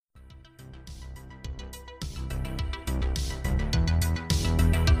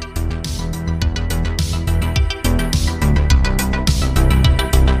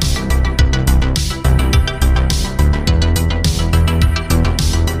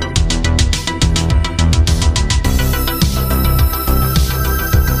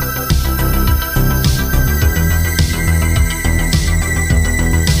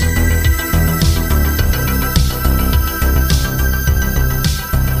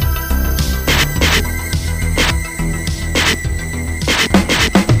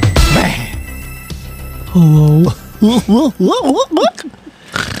Hello.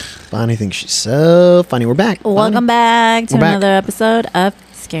 Bonnie thinks she's so funny. We're back. Welcome back to We're back. another episode of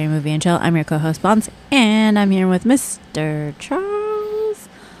Scary Movie and Chill. I'm your co-host, Bonds, and I'm here with Mr. Charles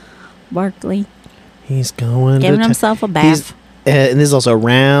Barkley. He's going Giving to himself a bath. and this is also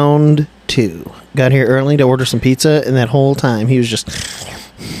round 2. Got here early to order some pizza, and that whole time he was just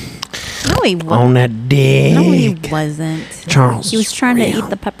No, he wasn't. on that dick. No, he wasn't. Charles. He was trying to eat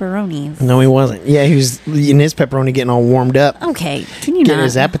the pepperonis. No, he wasn't. Yeah, he was eating his pepperoni, getting all warmed up, Okay, can you getting not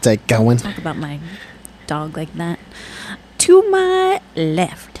his appetite going. talk about my dog like that? To my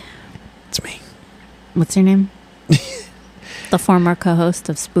left. It's me. What's your name? The former co-host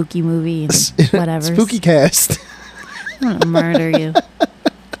of Spooky Movie and whatever. Spooky Cast. I'm gonna murder you.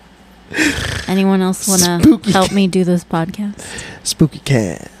 Anyone else want to Spooky. help me do this podcast? Spooky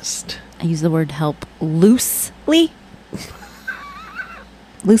Cast. I use the word help loosely.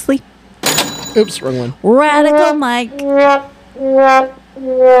 Loosely. Oops, wrong one. Radical Mike.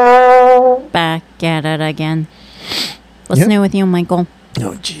 Back at it again. What's Yep. new with you, Michael?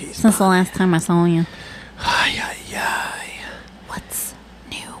 Oh, jeez. Since the last time I saw you. Ay, ay, ay. What's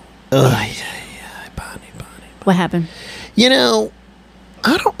new? Ay, ay, ay. Bonnie. What happened? You know,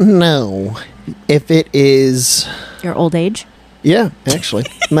 I don't know if it is, Your old age? yeah, actually,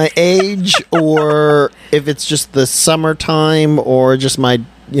 my age, or if it's just the summertime, or just my,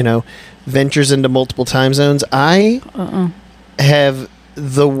 ventures into multiple time zones. I have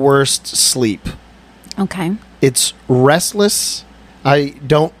the worst sleep. Okay. It's restless. I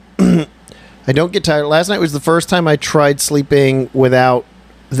don't get tired. Last night was the first time I tried sleeping without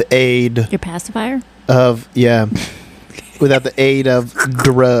the aid Your pacifier? of, without the aid of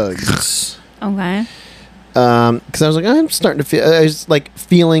drugs. Okay. Because I was like, I'm starting to feel, I was like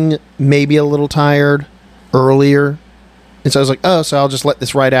feeling maybe a little tired earlier. And so I was like, oh, so I'll just let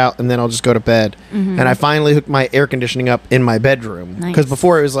this ride out and then I'll just go to bed. Mm-hmm. And I finally hooked my air conditioning up in my bedroom. Nice. Because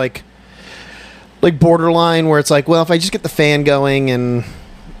before it was like borderline, where it's like, well, if I just get the fan going and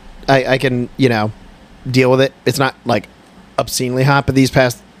I can, deal with it. It's not like obscenely hot, but these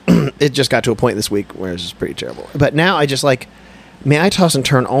past, it just got to a point this week where it's just pretty terrible. But now I just like, man, I toss and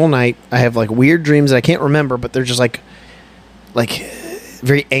turn all night. I have like weird dreams that I can't remember, but they're just like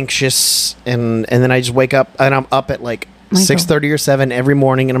very anxious, and then I just wake up and I'm up at like Michael. 6:30 or 7 every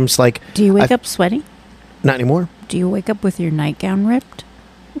morning, and I'm just like, Do you wake up sweaty? not anymore. Do you wake up with your nightgown ripped?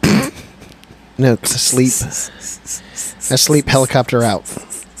 No, 'cause I sleep helicopter out.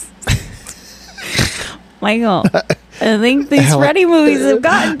 Michael, I think these Hell, Freddy movies have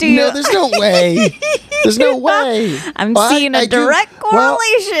gotten to you. No, there's no way. There's no way. I'm Well, seeing a I do- direct well,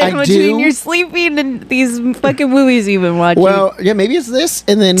 correlation I between do. your sleeping and these fucking movies you've been watching. Well, yeah, maybe it's this,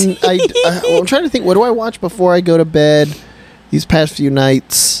 and then I'm trying to think, what do I watch before I go to bed these past few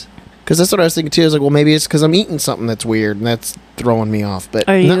nights? Because that's what I was thinking too. I was like, well, maybe it's because I'm eating something that's weird, and that's throwing me off. But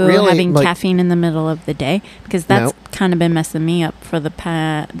are you not really. having like, caffeine in the middle of the day? Because that's No. kind of been messing me up for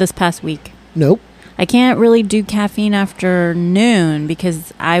this past week. Nope. I can't really do caffeine after noon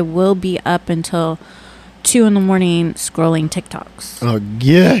because I will be up until 2 in the morning scrolling TikToks. Oh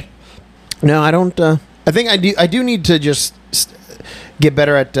yeah. No, I don't. I think I do. I do need to just get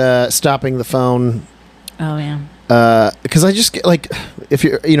better at stopping the phone. Oh yeah. Because I just get like, if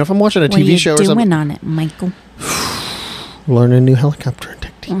you're, if I'm watching a What are TV you show or doing something, on it, Michael? learning new helicopter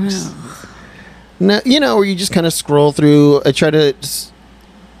techniques. Wow. No, where you just kind of scroll through. I try to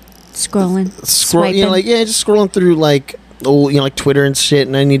Scrolling. scroll, Swiping. just scrolling through like old, like Twitter and shit.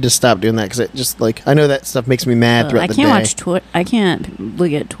 And I need to stop doing that because it just like, I know that stuff makes me mad throughout I the can't day. watch Twitter. I can't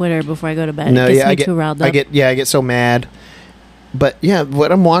look at Twitter before I go to bed. No, it gets yeah, me I get too riled up. I get so mad. But yeah,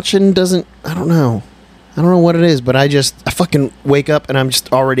 what I'm watching doesn't. I don't know what it is, but I fucking wake up and I'm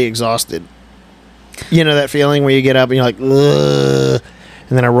just already exhausted. You know that feeling where you get up and you're like, ugh,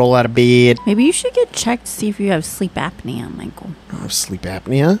 and then I roll out of bed. Maybe you should get checked to see if you have sleep apnea, Michael. I have sleep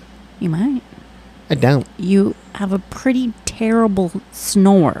apnea. You might. I don't. You have a pretty terrible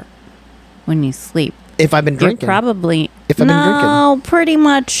snore when you sleep. If I've been drinking. You're probably If I've been no, pretty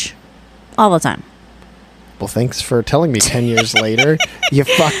much all the time. Well, thanks for telling me 10 years later. You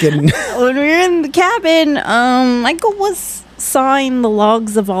fucking. When we were in the cabin, Michael was sawing the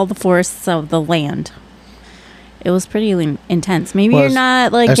logs of all the forests of the land. It was pretty intense. Maybe Well, you're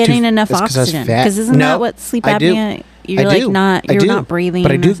not like I was too- getting enough it's 'cause I was oxygen. fat. Because isn't No, that what sleep I do. apnea? You're I like do. not. I You're do. not breathing.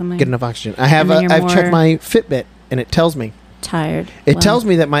 But I or do something. get enough oxygen. I have. And then you're I've checked more- my Fitbit, and it tells me. Tired. It Well, tells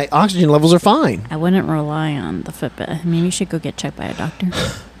me that my oxygen levels are fine. I wouldn't rely on the Fitbit. Maybe you should go get checked by a doctor.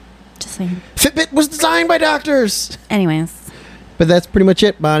 Just saying. Fitbit was designed by doctors. Anyways, But that's pretty much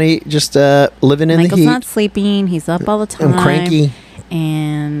it, Bonnie. Just living in Michael's the heat. not sleeping. He's up all the time. I'm cranky,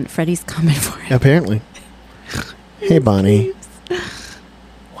 And Freddie's coming for him. apparently. Hey, Bonnie.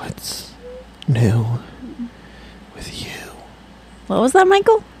 What's new with you? What was that,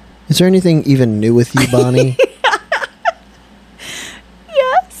 Michael? Is there anything even new with you, Bonnie?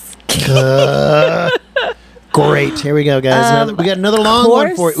 Yes. Great. Here we go, guys. We got another long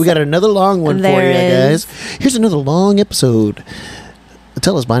one for you. We got another long one for you, guys. Here's another long episode.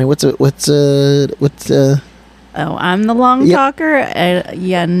 Tell us, Bonnie. What's Oh, I'm the long talker.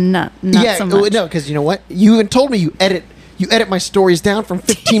 Yeah, not so much. No, because you know what? You even told me you edit my stories down from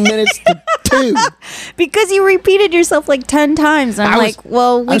 15 minutes to 2. Because you repeated yourself like 10 times. I'm like,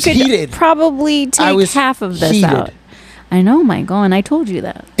 well, we could probably take half of this out. I know, Michael, and I told you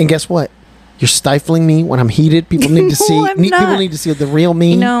that. And guess what? You're stifling me when I'm heated. People need to see. People need to see the real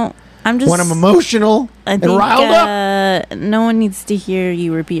me. You know, I'm just when I'm emotional and riled up. No one needs to hear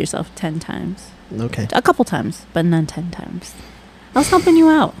you repeat yourself 10 times. Okay. A couple times, but not 10 times. I was helping you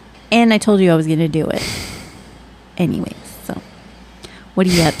out. And I told you I was going to do it. Anyways, so what are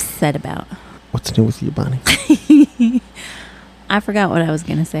you upset about? What's new with you, Bonnie? I forgot what I was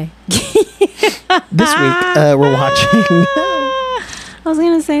going to say. This week, we're watching. I was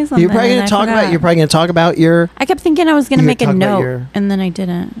going to say something. You're probably going to talk about your... I kept thinking I was going to make a note, and then I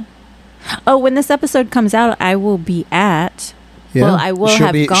didn't. Oh, when this episode comes out, I will be at... Yeah. Well, I will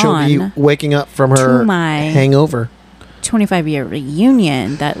have gone. She'll be waking up from her hangover. 25-year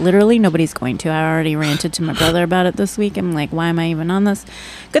reunion that literally nobody's going to. I already ranted to my brother about it this week. I'm like, why am I even on this?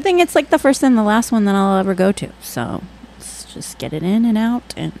 Good thing it's like the first and the last one that I'll ever go to. So let's just get it in and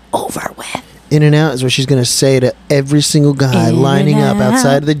out and over with. In and out is what she's going to say to every single guy lining up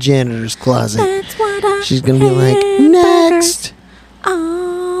outside of the janitor's closet. That's what she's going to be like, next.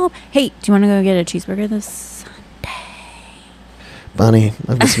 Oh, hey, do you want to go get a cheeseburger this Bonnie,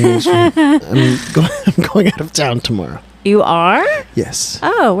 I've got some news for you. I'm going out of town tomorrow. You are? Yes.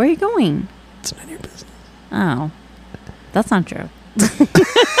 Oh, where are you going? It's none of your business. Oh, that's not true.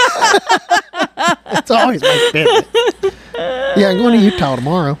 It's always my business. Yeah, I'm going to Utah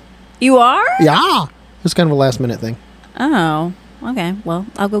tomorrow. You are? Yeah. It's kind of a last minute thing. Oh, okay. Well,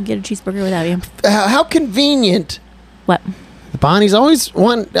 I'll go get a cheeseburger without you. How convenient. What? Bonnie's always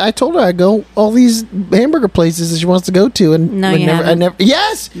I told her I'd go all these hamburger places that she wants to go to, and no, you haven't.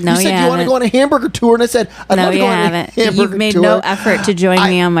 Yes, no, you said you want to go on a hamburger tour, and I said I'd love to go on a hamburger tour. You've made no effort to join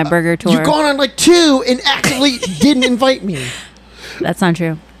me on my burger tour. You've gone on like 2 and actively didn't invite me. That's not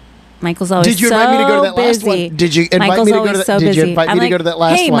true. Michael's always Did you invite me to go to that last one? Did you invite me to go to that? Did you invite me to go to that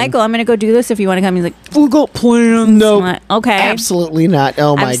last one? Hey, Michael, I'm going to go do this if you want to come. He's like, we got plans. No, like, okay, absolutely not.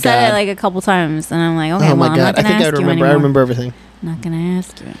 Oh my god, I've said it like a couple times, and I'm like, okay, oh my well, god, I think I remember. I remember everything. I'm not going to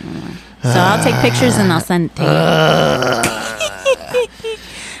ask you anymore. So I'll take pictures and I'll send it to you.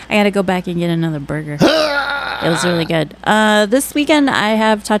 I got to go back and get another burger. It was really good. This weekend, I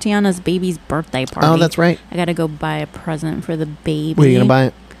have Tatiana's baby's birthday party. Oh, that's right. I got to go buy a present for the baby. What are you going to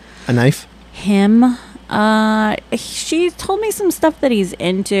buy? A knife? Him. She told me some stuff that he's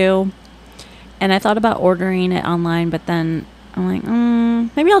into. And I thought about ordering it online, but then I'm like,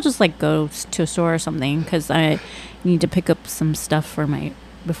 maybe I'll just like go to a store or something because I need to pick up some stuff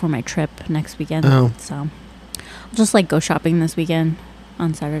before my trip next weekend. Oh. So I'll just like go shopping this weekend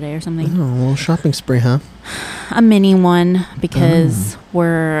on Saturday or something. Oh, well, shopping spree, huh? A mini one because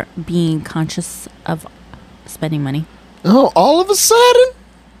we're being conscious of spending money. Oh, all of a sudden?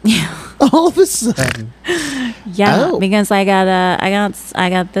 Yeah. All of a sudden. Yeah, because I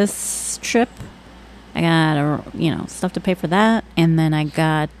got this trip. I got stuff to pay for that, and then I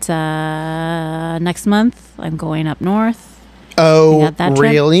got next month I'm going up north. Oh,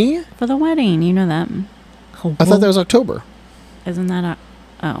 really? For the wedding, you know that. I thought that was October. Isn't that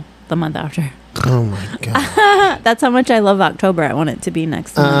the month after? Oh my god. That's how much I love October. I want it to be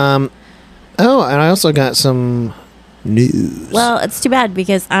next month. Oh, and I also got some news. Well, it's too bad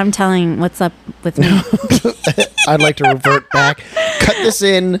because I'm telling what's up with me. I'd like to revert back. Cut this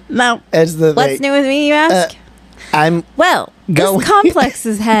in. No. As what's new with me, you ask? This complex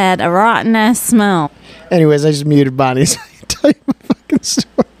has had a rotten ass smell. Anyways, I just muted Bonnie so I can tell you my fucking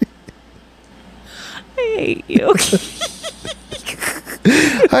story. I hate you.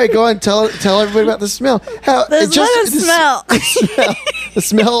 All right, go on. Tell everybody about the smell. There's not a smell. The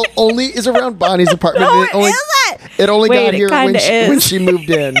smell only is around Bonnie's apartment. No, it only got here when she moved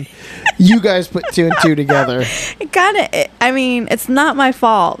in. You guys put 2 and 2 together. It kind of. I mean, it's not my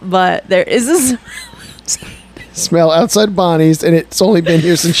fault, but there is a smell outside Bonnie's, and it's only been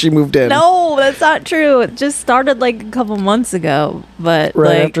here since she moved in. No, that's not true. It just started like a couple months ago, but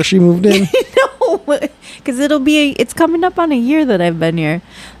after she moved in. No, because it's coming up on a year that I've been here.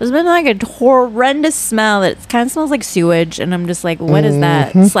 There's been like a horrendous smell that kind of smells like sewage, and I'm just like, what is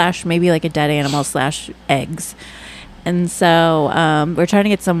that? Slash maybe like a dead animal slash eggs. And so we're trying to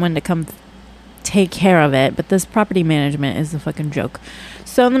get someone to come take care of it, but this property management is a fucking joke.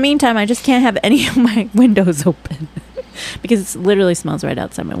 So in the meantime, I just can't have any of my windows open because it literally smells right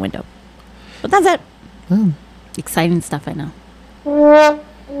outside my window. But that's it. Oh. Exciting stuff, I know.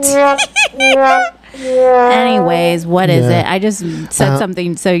 Anyways, what is it? I just said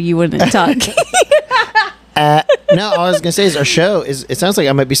something so you wouldn't talk. No, all I was gonna say is our show is. It sounds like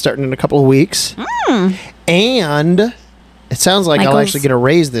I might be starting in a couple of weeks, and it sounds like I'll actually get a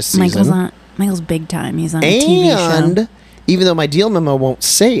raise this season. Michael's big time. He's on a TV show. And even though my deal memo won't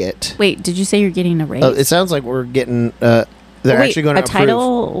say it, wait, did you say you're getting a raise? it sounds like we're getting. They're actually going to approve. A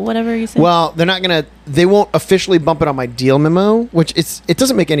title, whatever you said. Well, they're not going to. They won't officially bump it on my deal memo, which it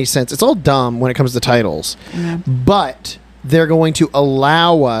doesn't make any sense. It's all dumb when it comes to titles. Yeah. But they're going to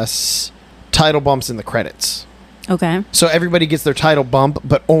allow us title bumps in the credits. Okay. So everybody gets their title bump,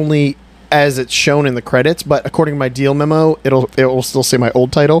 but only as it's shown in the credits. But according to my deal memo, it'll still say my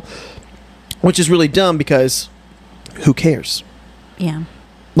old title, which is really dumb because who cares? Yeah.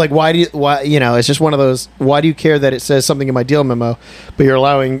 Like, why it's just one of those, why do you care that it says something in my deal memo, but you're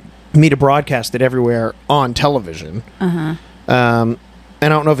allowing me to broadcast it everywhere on television? And I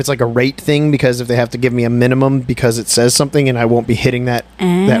don't know if it's like a rate thing, because if they have to give me a minimum because it says something and I won't be hitting that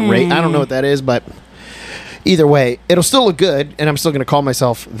rate. I don't know what that is, but either way, it'll still look good, and I'm still going to call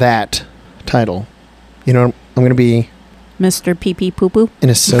myself that title. You know, I'm going to be Mr. Pee Pee Poo Poo, an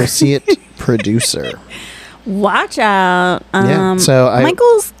associate producer. Watch out. So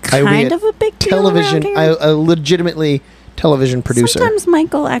Michael's kind of a big deal television. around here. A legitimately television producer. Sometimes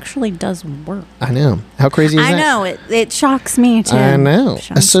Michael actually does work. I know. How crazy is that? I know. It shocks me too. I know.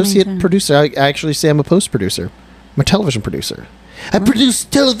 Associate producer. I actually say I'm a post producer. I'm a television producer. I produce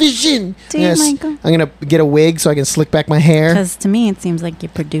television. Do you, Michael? I'm going to get a wig so I can slick back my hair. Because to me, it seems like you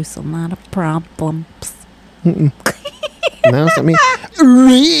produce a lot of problems. No, it's not me.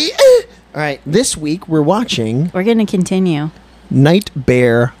 All right, this week we're watching... We're going to continue. Night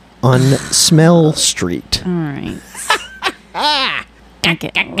Bear on Smell Street. All right.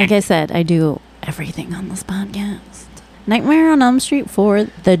 Like I said, I do everything on this podcast. Nightmare on Elm Street for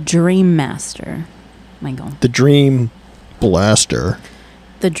the Dream Master. Michael. The Dream Blaster.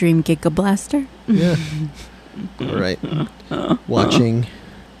 The Dream Giga Blaster? Yeah. All right. Watching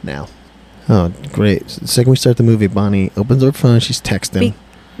now. Oh, great. The second we start the movie, Bonnie opens her phone. She's texting.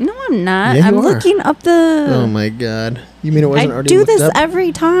 No, I'm not. Yeah, I'm looking up the... Oh, my God. You mean it wasn't already looked up? I do this up?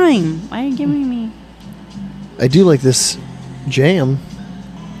 every time. Why are you giving me... I do like this jam.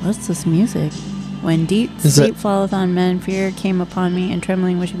 What's this music? When deep sleep falleth on men, fear came upon me, and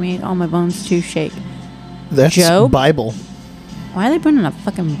trembling which made all my bones to shake. That's Job? Bible. Why are they putting a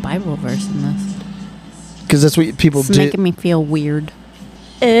fucking Bible verse in this? Because that's what people do. It's making me feel weird.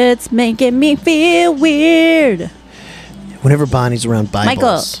 It's making me feel weird. Whenever Bonnie's around Bibles.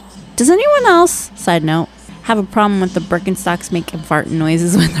 Michael, does anyone else, side note, have a problem with the Birkenstocks making fart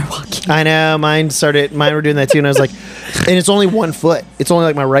noises when they're walking? I know. Mine were doing that too, and I was like, and it's only one foot. It's only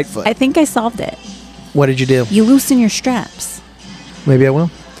like my right foot. I think I solved it. What did you do? You loosen your straps. Maybe I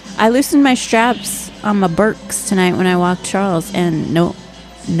will. I loosened my straps on my Birks tonight when I walked Charles, and no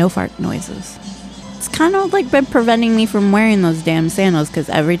fart noises. It's kind of like been preventing me from wearing those damn sandals, because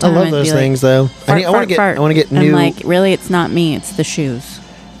every time I love those things though. Fart, I want to get new. I'm like, really, it's not me, it's the shoes.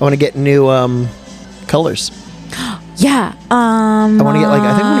 I want to get new colors. Yeah. I want to get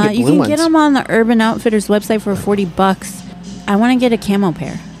I think I want to get blue ones. You can get them on the Urban Outfitters website for $40. I want to get a camo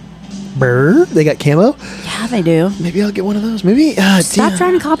pair. Brr, they got camo? Yeah, they do. Maybe I'll get one of those. Maybe. Stop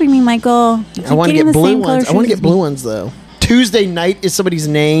trying to copy me, Michael. I want to get blue ones. I want to get blue ones though. Tuesday night is somebody's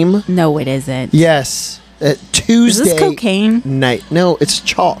name. No, it isn't. Yes. Tuesday. Is this cocaine? Night. No, it's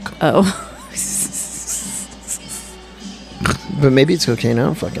chalk. Oh. But maybe it's cocaine. I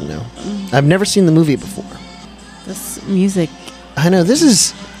don't fucking know. I've never seen the movie before. This music. I know. This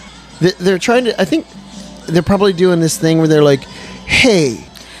is... They're trying to... I think they're probably doing this thing where they're like, hey...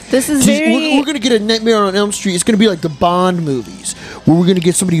 This is very... We're going to get a Nightmare on Elm Street. It's going to be like the Bond movies, where we're going to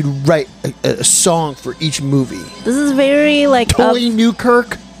get somebody to write a song for each movie. This is very like... Totally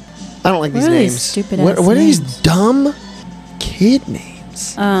Newkirk. I don't like these names. These stupid what names? What are these dumb kid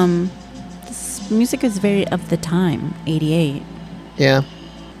names? This music is very of the time. 88. Yeah.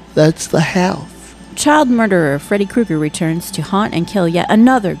 That's the house. Child murderer Freddy Krueger returns to haunt and kill yet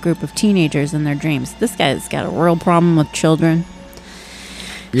another group of teenagers in their dreams. This guy's got a real problem with children.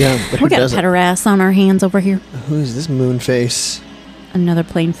 Yeah, but we got a pederass on our hands over here. Who is this moon face? Another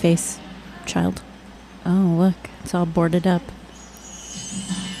plain face child. Oh, look. It's all boarded up.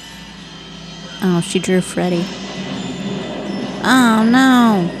 Oh, she drew Freddy. Oh,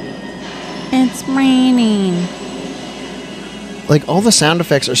 no. It's raining. Like, all the sound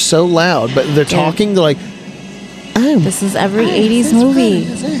effects are so loud, but they're talking, they're like, oh. This is every 80s movie.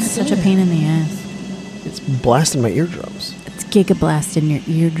 It's such a pain in the ass. It's blasting my eardrums. It's gigablast in your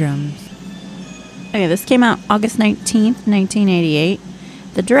eardrums. Okay, this came out August 19th, 1988.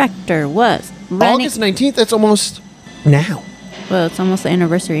 The director was August 19th? That's almost now. Well, it's almost the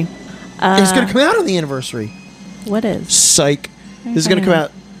anniversary. It's going to come out on the anniversary. What is? Psych. This is going to come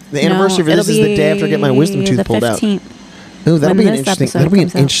out. The anniversary for this is the day after I get my wisdom tooth pulled out. Oh, that'll be an interesting. That'll be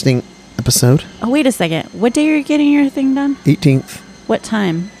an interesting episode. Oh, wait a second. What day are you getting your thing done? 18th. What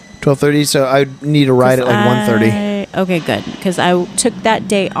time? 12:30. So I need to ride at like 1:30. Okay, good. Because I took that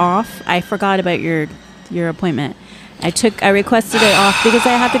day off. I forgot about your appointment. I requested it off because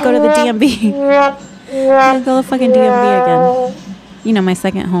I have to go to the DMV. I have to go to the fucking DMV again. You know, my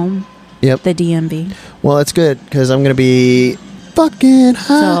second home. Yep. The DMV. Well, it's good because I'm gonna be fucking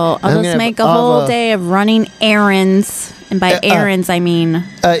hot. So I'll just make a whole day of running errands, and by errands I mean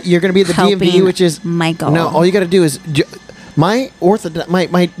you're gonna be at the DMV, which is Michael. No, all you got to do is my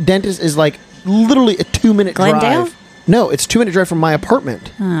dentist is like literally a 2-minute Glendale? drive. No, it's 2-minute drive from my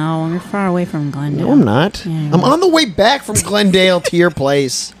apartment. Oh, you're far away from Glendale. No, I'm not. Yeah, I'm on the way back from Glendale to your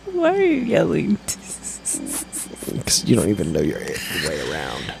place. Why are you yelling? Because you don't even know your way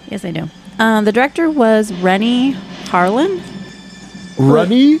around. Yes, I do. The director was Rennie Harlin.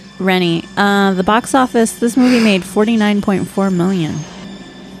 Rennie? The box office, this movie made $49.4 million.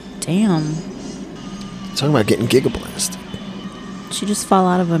 Damn. Talking about getting gigablast. Did she just fall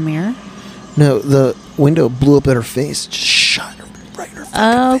out of a mirror? No, the window blew up at her face. Just shot her right in her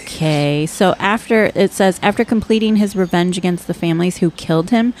fucking face. Okay, so after completing his revenge against the families who killed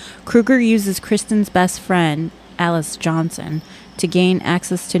him, Krueger uses Kristen's best friend, Alice Johnson, to gain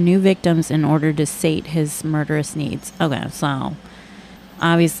access to new victims in order to sate his murderous needs. Okay, so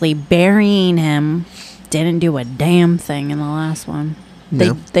obviously burying him didn't do a damn thing in the last one.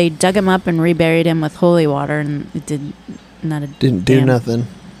 No. They dug him up and reburied him with holy water, and it didn't do nothing.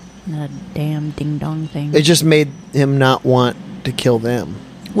 Not a damn ding dong thing. It just made him not want to kill them.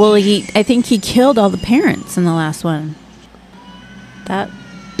 Well, I think he killed all the parents in the last one. That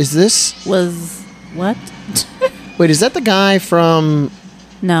is this was what? Wait, is that the guy from?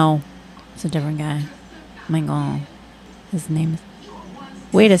 No, it's a different guy. Oh my god, his name is.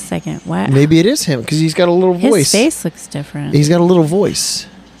 Wait a second. What? Maybe it is him because he's got a little voice. His face looks different. He's got a little voice.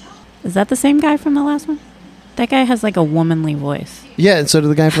 Is that the same guy from the last one? That guy has like a womanly voice. Yeah, and so did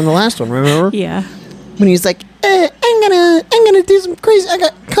the guy from the last one. Remember? Yeah. When he's like, I'm gonna do some crazy. I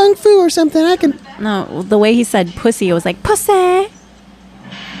got kung fu or something. I can. No, the way he said pussy, it was like pussy.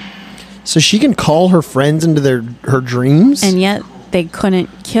 So she can call her friends into her dreams, and yet they couldn't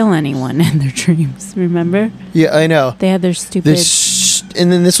kill anyone in their dreams. Remember? Yeah, I know. They had their stupid. And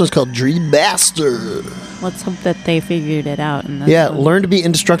then this was called Dream Master. Let's hope that they figured it out. Yeah, learn to be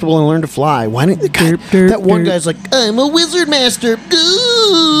indestructible and learn to fly. Why didn't the guy? That one guy's like, I'm a wizard master.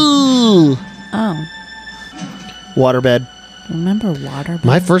 Ooh. Oh. Waterbed. Remember waterbed?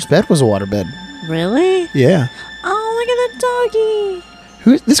 My first bed was a waterbed. Really? Yeah. Oh, look at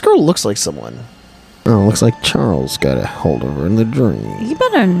the doggy. This girl looks like someone. Oh, looks like Charles got a hold of her in the dream. You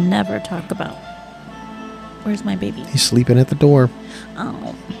better never talk about. Where's my baby? He's sleeping at the door.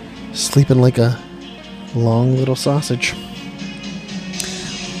 Oh. Sleeping like a long little sausage.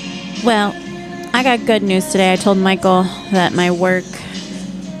 Well, I got good news today. I told Michael that my work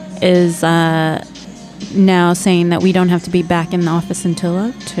is now saying that we don't have to be back in the office until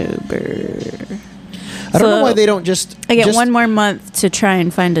October. I don't know why they don't just... I get 1 more month to try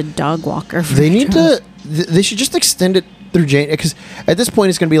and find a dog walker for They need to... They should just extend it through January, because at this point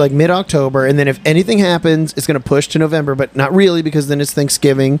it's going to be like mid-October, and then if anything happens, it's going to push to November, but not really, because then it's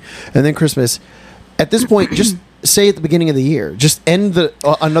Thanksgiving and then Christmas. At this point, just say at the beginning of the year, just end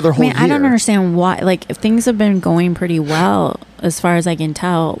another whole year. I don't understand why. Like, if things have been going pretty well, as far as I can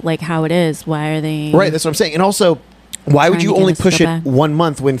tell, like how it is, why are they? Right, that's what I'm saying. And also, why would you only push it 1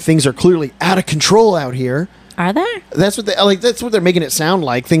 month when things are clearly out of control out here? Are there? That's what that's what they're making it sound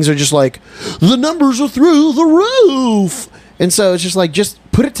like. Things are just like, the numbers are through the roof. And so it's just like, just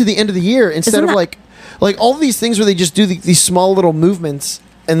put it to the end of the year instead of like all these things where they just do these small little movements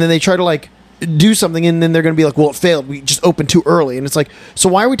and then they try to like do something and then they're going to be like, well, it failed. We just opened too early. And it's like, so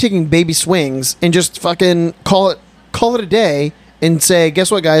why are we taking baby swings and just fucking call it a day and say,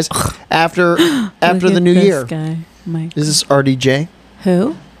 guess what, guys? After the new year. Guy, Mike. Is this RDJ?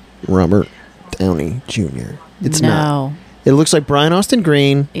 Who? Robert Downey Jr. It's not. It looks like Brian Austin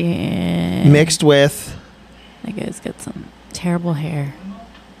Green Yeah. mixed with. That guy's got some terrible hair.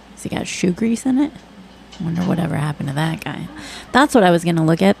 Has he got shoe grease in it? I wonder whatever happened to that guy. That's what I was going to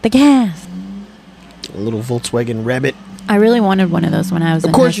look at. The gas. A little Volkswagen Rabbit. I really wanted one of those when I was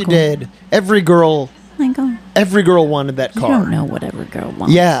in Of course high you school. did. Every girl My God. wanted that You car. don't know what every girl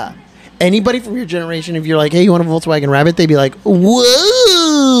wants. Yeah. Anybody from your generation, if you're like, hey, you want a Volkswagen Rabbit? They'd be like,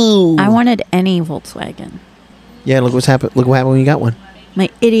 whoa. I wanted any Volkswagen. Yeah, look what happened when you got one. My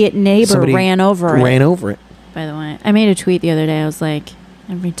idiot neighbor Somebody ran over Ran it. over it. By the way, I made a tweet the other day. I was like,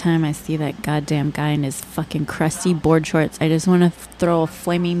 every time I see that goddamn guy in his fucking crusty board shorts, I just want to throw a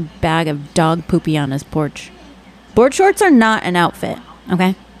flaming bag of dog poopy on his porch. Board shorts are not an outfit,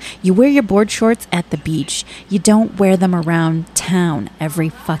 okay? You wear your board shorts at the beach. You don't wear them around town every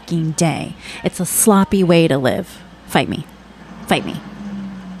fucking day. It's a sloppy way to live. Fight me. Fight me.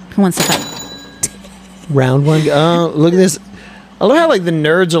 Who wants to fight? Round one. Oh, look at this. I love how like the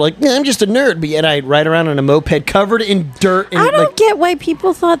nerds are like, yeah, I'm just a nerd, but yet I ride around on a moped covered in dirt. And, I don't like, get why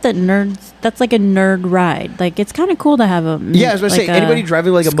people thought that that's like a nerd ride. Like, it's kind of cool to have a... yeah, I was going to say, anybody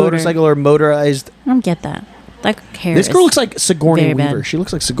driving like a scooter. motorcycle or motorized. I don't get that. That hair This girl looks like Sigourney very Weaver. bad. She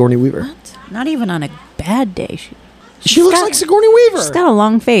looks like Sigourney Weaver. What? Not even on a bad day. She looks like Sigourney Weaver. She's got a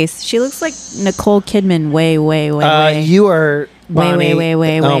long face. She looks like Nicole Kidman way. You are Bonnie.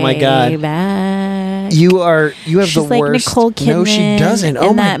 way. Oh my God. Back. You have She's the like worst. Nicole Kidman. No, she doesn't. Oh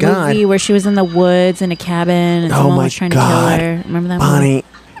in my that God. movie where she was in the woods in a cabin and Oh someone my was trying God. to kill her. Remember that movie? Bonnie,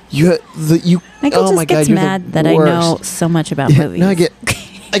 you. Michael oh just my gets God, you're the mad that I know worst. so much about Yeah, movies. no,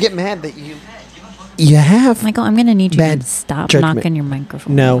 I get mad that you have. Michael, I'm gonna need you Bad to stop judgment. knocking your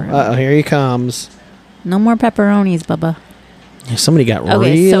microphone. No, over. here he comes. No more pepperonis, Bubba. Somebody got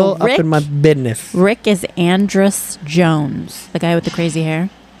Okay, so real up in my business. Rick is Andrus Jones, the guy with the crazy hair.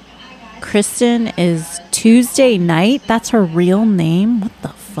 Kristen is Tuesday Night. That's her real name. What the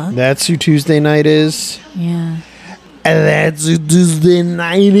fuck? That's who Tuesday night is. Yeah. And that's who Tuesday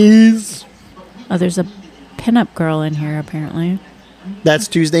night is. Oh, there's a pinup girl in here apparently. That's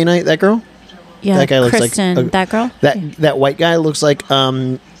Tuesday night. That girl. Yeah, That guy looks like Kristen. a- That girl. That white guy looks like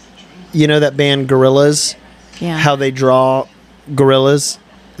you know that band Gorillaz. Yeah. How they draw gorillas.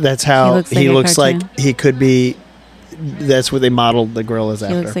 That's how He looks like a cartoon. he could be. That's what they modeled the gorillas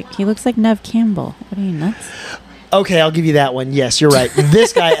after. He looks like Nev Campbell. What are you nuts? Okay, I'll give you that one. Yes, you're right.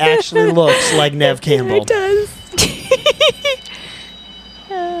 This guy actually looks like Nev Campbell, does.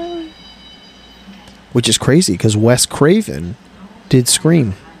 which is crazy because Wes Craven did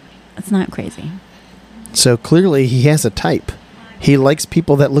Scream. It's not crazy. So clearly he has a type. He likes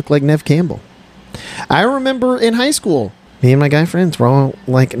people that look like Nev Campbell. I remember in high school, me and my guy friends were all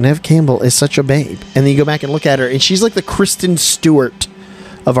like, Nev Campbell is such a babe. And then you go back and look at her, and she's like the Kristen Stewart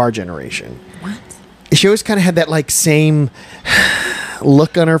of our generation. What? She always kind of had that like same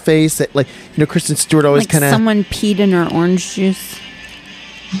look on her face that like, you know, Kristen Stewart always Like kind of... someone peed in her orange juice.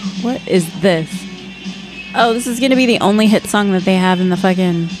 What is this? Oh, this is going to be the only hit song that they have in the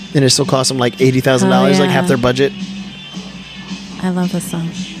fucking... And it still cost them like $80,000, Oh, like yeah. half their budget. I love this song.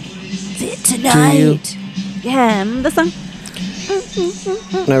 Tonight. Yeah, the song.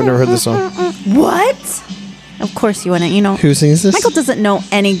 No, I've never heard this song. What? Of course you wouldn't. You know, Who sings this? Michael doesn't know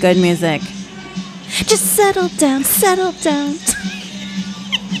any good music. Just settle down, settle down.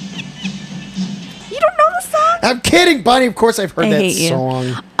 You don't know the song? I'm kidding, Bonnie. Of course I've heard I that hate you.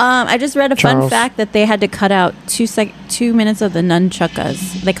 song. I just read a fun Charles. fact that they had to cut out 2 minutes of the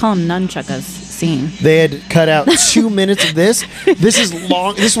nunchuckas. They call them nunchuckas scene. They had cut out 2 minutes of this. This is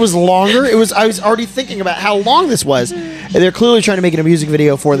long. This was longer. I was already thinking about how long this was. And they're clearly trying to make it a music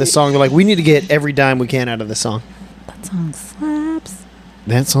video for this song. They're like, we need to get every dime we can out of this song. That song slaps.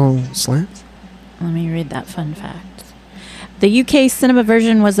 That song slaps. Let me read that fun fact. The UK cinema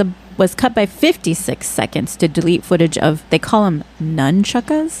version was cut by 56 seconds to delete footage of, they call them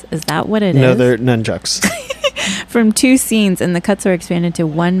nunchuckas? Is that what it is? No, they're nunchucks. From 2 scenes, and the cuts were expanded to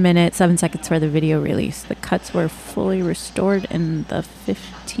 1 minute, 7 seconds for the video release. The cuts were fully restored in the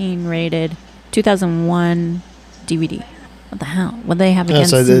 15 rated 2001 DVD. What the hell? What do they have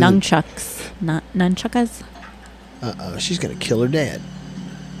against nunchucks? Not nunchuckas? Uh-oh, she's going to kill her dad.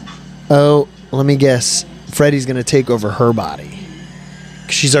 Oh, let me guess. Freddy's going to take over her body.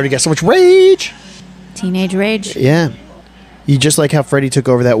 'Cause she's already got so much rage. Teenage rage? Yeah. You just like how Freddy took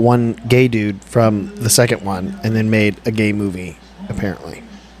over that one gay dude from the second one and then made a gay movie, apparently.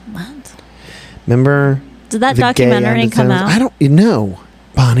 What? Remember? Did that the gay documentary come undertones? out? I don't know,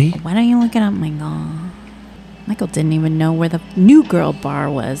 Bonnie. Why don't you look it up, Michael? Michael didn't even know where the New Girl bar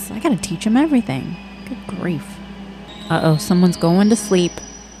was. I gotta teach him everything. Good grief. Uh-oh, someone's going to sleep.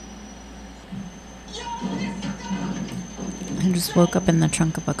 I just woke up in the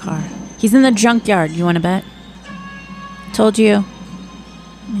trunk of a car. He's in the junkyard. You want to bet? Told you.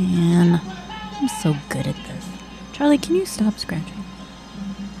 Man, I'm so good at this. Charlie, can you stop scratching?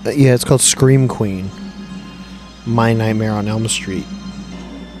 Yeah, it's called Scream Queen. My Nightmare on Elm Street.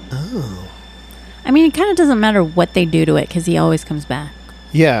 Oh. I mean, it kind of doesn't matter what they do to it because he always comes back.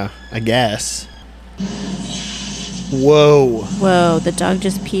 Yeah, I guess. Whoa. Whoa, the dog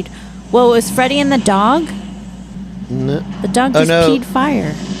just peed. Whoa, is Freddy and the dog? No. The dog just peed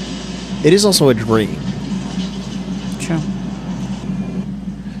fire. It is also a dream. True.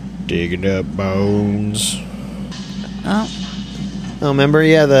 Digging up bones. Oh. Oh, remember?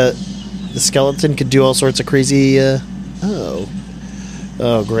 Yeah, the skeleton could do all sorts of crazy.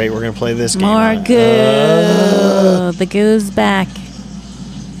 Oh, great! We're gonna play this game. More goo. The goo's back.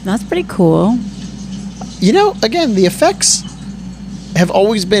 That's pretty cool. You know, again, the effects have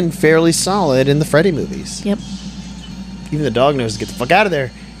always been fairly solid in the Freddy movies. Yep. Even the dog knows to get the fuck out of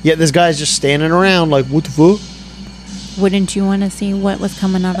there. Yet this guy's just standing around like, what the fuck? Wouldn't you want to see what was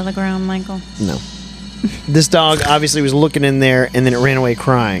coming out of the ground, Michael? No. This dog obviously was looking in there, and then it ran away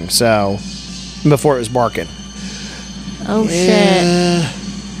crying. So, before it was barking. Oh shit!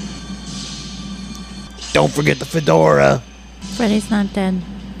 Don't forget the fedora. Freddy's not dead.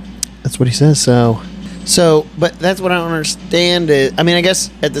 That's what he says. So, but that's what I don't understand. I mean, I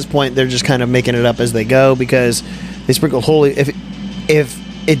guess at this point they're just kind of making it up as they go because they sprinkled holy. If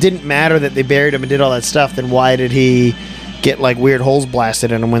it didn't matter that they buried him and did all that stuff, then why did he get like weird holes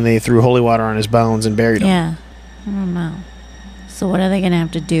blasted in him when they threw holy water on his bones and buried him? Yeah, I don't know. So what are they gonna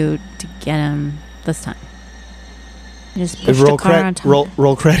have to do to get him this time? Just push the car on top.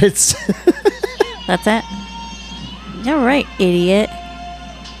 Roll credits. That's it. You're right, idiot.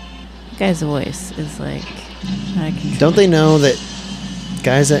 That guy's voice is like out of control. Don't they know that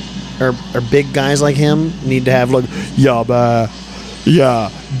guys that are big guys like him need to have like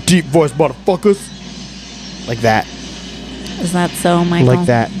deep voice motherfuckers like that? Is that so, Michael? Like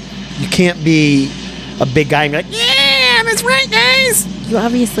that. You can't be a big guy and be like, yeah, that's right, guys. You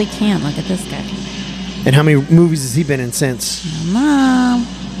obviously can't. Look at this guy. And how many movies has he been in since? Mom.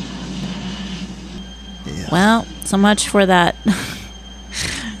 Yeah. Well, so much for that.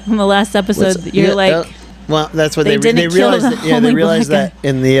 In the last episode, well, that's what they realized. They realized that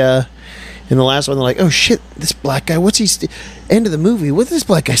in the last one, they're like, oh shit, this black guy. What's he? End of the movie. What's this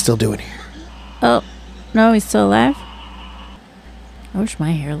black guy still doing here? Oh, no, he's still alive. I wish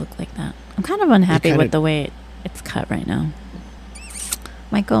my hair looked like that. I'm kind of unhappy with the way it's cut right now.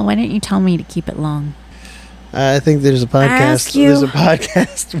 Michael, why didn't you tell me to keep it long? I think there's a podcast. There's a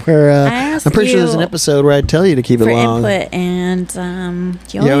podcast where I'm pretty sure there's an episode where I tell you to keep it long. For input, and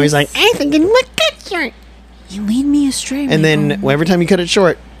you're always like, I think it look good short. You lead me astray. And then every time you cut it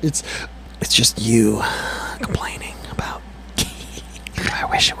short, it's just you complaining about. I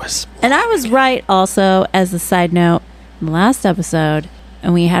wish it was. And I was right. Also, as a side note, in the last episode,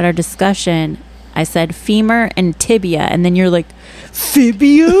 and we had our discussion, I said femur and tibia, and then you're like,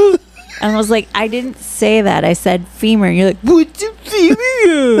 fibia. And I was like, I didn't say that. I said femur. You're like, what's a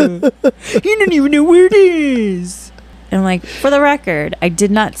femur? You don't even know where it is. And I'm like, for the record, I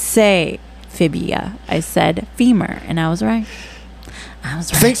did not say fibia. I said femur, and I was right.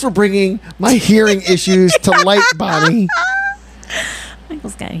 Thanks for bringing my hearing issues to light, Bonnie.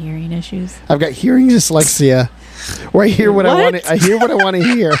 Michael's got hearing issues. I've got hearing dyslexia, where I hear what I want. I hear what I want to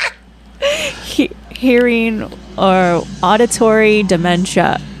hear. Hearing or auditory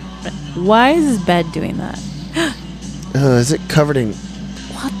dementia. Why is his bed doing that? Is it covered in...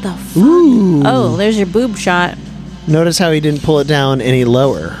 What the fuck? Ooh. Oh, there's your boob shot. Notice how he didn't pull it down any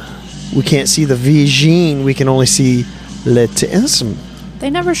lower. We can't see the vagine. We can only see le tisme. They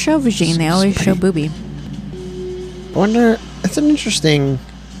never show vagine. They always show boobie. I wonder... It's an interesting...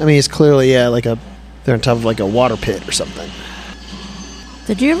 I mean, it's clearly, like they're on top of like a water pit or something.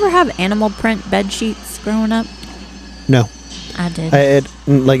 Did you ever have animal print bed sheets growing up? No. I did. I had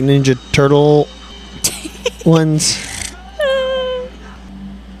like Ninja Turtle ones.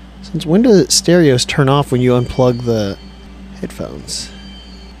 Since when do stereos turn off when you unplug the headphones?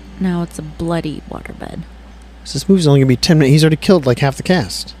 No, it's a bloody waterbed. So this movie's only going to be 10 minutes. He's already killed like half the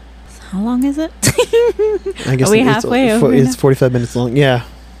cast. How long is it? I guess Are we halfway over? It's 45 minutes long. Yeah.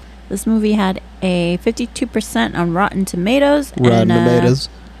 This movie had a 52% on Rotten Tomatoes. Rotten Tomatoes.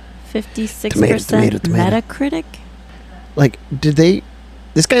 56% Tomato. Metacritic. Like, did they...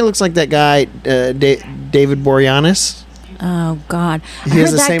 This guy looks like that guy, David Boreanaz. Oh, God. I heard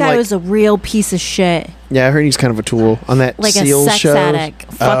that guy was a real piece of shit. Yeah, I heard he's kind of a tool on that like SEAL a sex show. Addict.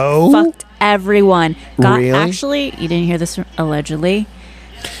 Fucked everyone. Really? Actually, you didn't hear this allegedly.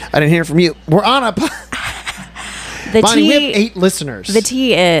 I didn't hear it from you. We're on a... The Bonnie, we have tea, 8 listeners. the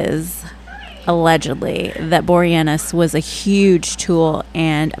tea is allegedly that Boreanaz was a huge tool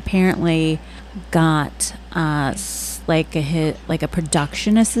and apparently got like a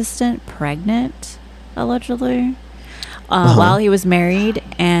production assistant pregnant allegedly while he was married.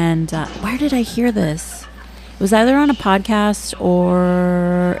 And where did I hear this? It was either on a podcast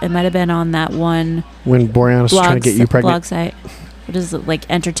or it might have been on that one when Boreanaz was trying to get you pregnant. blog site. What is it, like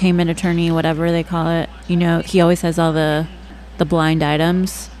entertainment attorney, whatever they call it? You know, he always has all the blind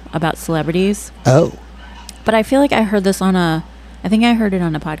items about celebrities. Oh. But I feel like I heard this I think I heard it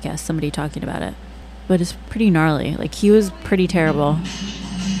on a podcast, somebody talking about it. But it's pretty gnarly. Like, he was pretty terrible.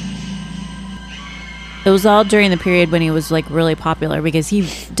 It was all during the period when he was, like, really popular because he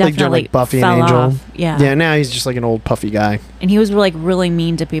definitely during, like, Buffy and fell Angel. off. Yeah. Yeah, now he's just like an old puffy guy. And he was, like, really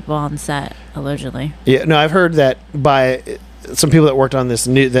mean to people on set, allegedly. Yeah, no, I've heard that by some people that worked on this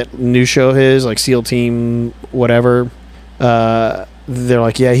new show of his, like SEAL Team, whatever. They're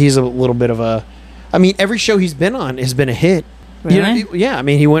like, yeah, he's a little bit of a... I mean, every show he's been on has been a hit. Really? You know, yeah, I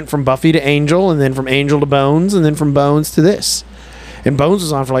mean, he went from Buffy to Angel, and then from Angel to Bones, and then from Bones to this. And Bones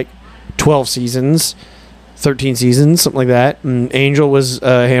was on for like 12 seasons, 13 seasons, something like that. And Angel was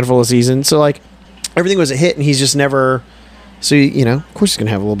a handful of seasons. So, like, everything was a hit, and he's just never... So, you know, of course he's going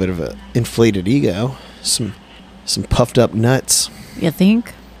to have a little bit of an inflated ego. Some puffed up nuts. You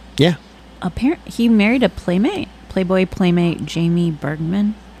think? Yeah. He married a Playboy playmate, Jamie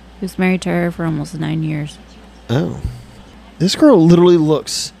Bergman. He was married to her for almost 9 years. Oh. This girl literally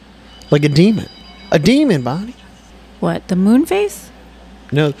looks like a demon. A demon, Bonnie. What, the moon face?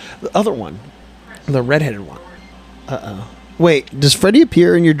 No, the other one. The redheaded one. Uh-oh. Wait, does Freddy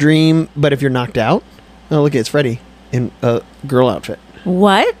appear in your dream, but if you're knocked out? Oh, look, it's Freddy in a girl outfit.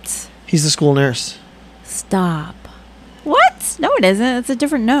 What? He's the school nurse. Stop. What? No, it isn't. It's a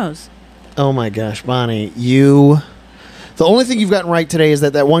different nose. Oh, my gosh, Bonnie. The only thing you've gotten right today is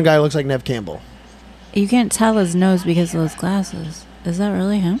that one guy looks like Nev Campbell. You can't tell his nose because of those glasses. Is that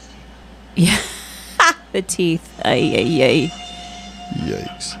really him? Yeah. The teeth. Ay, ay, ay.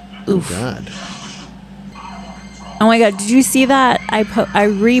 Yikes. Oof. Oh, God. Oh my God! Did you see that? I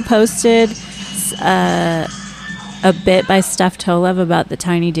reposted a bit by Steph Tolev about the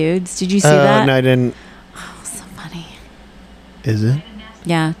tiny dudes. Did you see that? No, I didn't. Oh, so funny. Is it?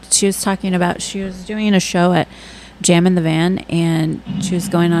 Yeah, she was talking about, she was doing a show at Jam in the Van, and she was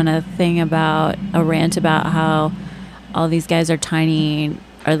going on a rant about how all these guys are tiny,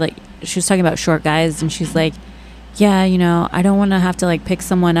 or like, she was talking about short guys, and she's like, yeah, you know, I don't want to have to like pick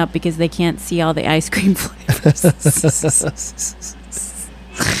someone up because they can't see all the ice cream flavors.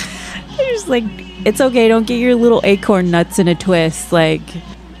 Just like, it's okay, don't get your little acorn nuts in a twist. Like,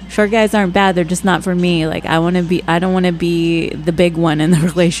 short guys aren't bad, they're just not for me. Like, I don't want to be the big one in the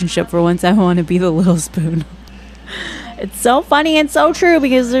relationship. For once, I want to be the little spoon. It's so funny and so true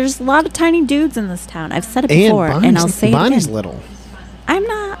because there's a lot of tiny dudes in this town. I've said it before, and I'll say it again. Bonnie's little. I'm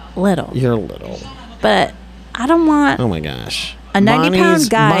not little. You're little. But I don't want... Oh, my gosh. A 90-pound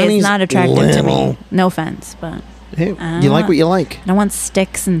guy Bonnie's is not attractive to me. little. No offense, but... Hey, you like what you like. I don't want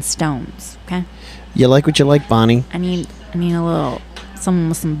sticks and stones, okay? You like what you like, Bonnie. I need a little... Someone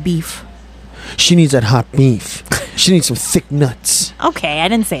with some beef. She needs that hot beef. She needs some thick nuts. Okay, I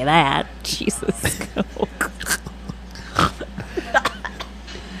didn't say that. Jesus.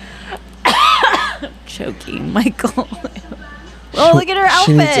 Choking, Michael. Oh, look at her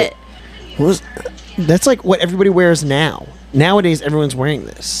She needs outfit. That's like what everybody wears now. Nowadays, everyone's wearing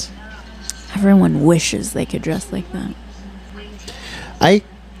this. Everyone wishes they could dress like that. I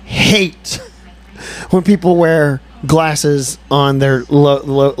hate when people wear glasses on their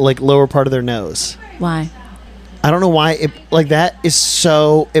lower part of their nose. Why? I don't know why. That is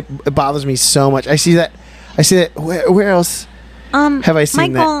so... It bothers me so much. I see that... Where else have I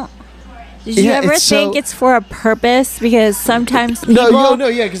seen Michael, that? Did you ever think it's for a purpose? Because sometimes people... No,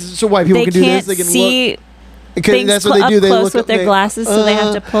 yeah, because so why people they can do can't this? They can see look... Because things up close with their glasses, so they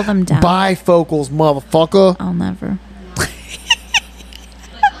have to pull them down. Bifocals, motherfucker. I'll never.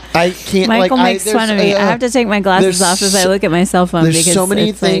 I can't. Michael makes fun of me. I have to take my glasses off as I look at my cell phone. There's because so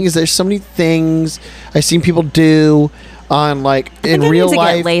many things. There's so many things I've seen people do on in real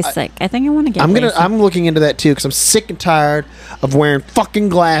life. I think I want to get LASIK. I'm looking into that too because I'm sick and tired of wearing fucking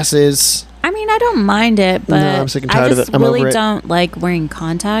glasses. I mean, I don't mind it, but I'm sick and tired of it. I just really don't like wearing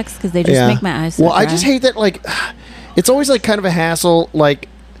contacts because they just make my eyes so Well, dry. I just hate that. It's always kind of a hassle. Like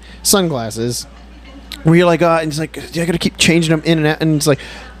sunglasses, where you're like, and it's like I got to keep changing them in and out, and it's like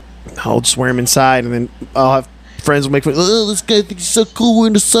I'll just wear them inside, and then I'll have friends will make fun. Oh, this guy thinks he's so cool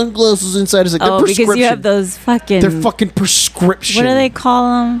wearing the sunglasses inside. It's like they're because you prescription. have those fucking. They're fucking prescription. What do they call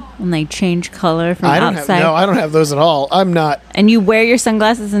them when they change color from I don't outside? I don't have those at all. I'm not. And you wear your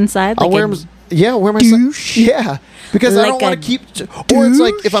sunglasses inside. I'll Like wear a them. Yeah, I'll wear my douche? Yeah, because I Like don't want a to keep. Or it's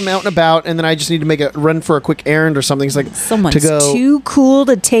like if I'm out and about and then I just need to make a run for a quick errand or something. It's like Someone's to go. too cool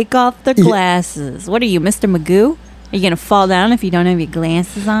to take off their glasses. What are you, Mr. Magoo? Are you gonna fall down if you don't have your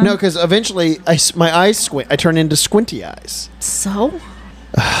glasses on? No, because eventually my eyes squint. I turn into squinty eyes. So,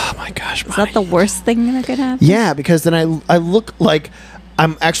 Oh my gosh, is that the worst thing that could happen? Yeah, because then I look like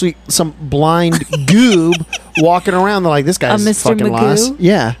I'm actually some blind goob walking around. They're like, this guy's Mr. fucking Magoo? lost.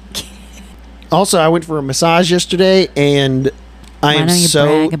 Yeah. Also, I went for a massage yesterday, and Why don't you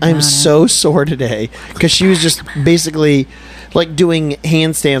brag about I'm it? so sore today because she was just basically like doing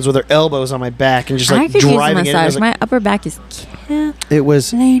handstands with her elbows on my back and just I like could use a driving it. I was massage. like, My upper back is killing it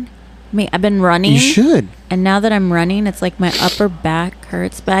was. me. I've been running. You should. And now that I'm running, it's like my upper back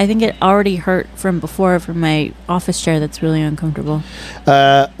hurts. But I think it already hurt from before from my office chair. That's really uncomfortable.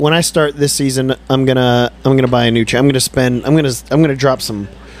 When I start this season, I'm gonna buy a new chair. I'm gonna drop some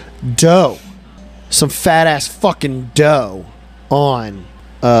dough, some fat ass fucking dough on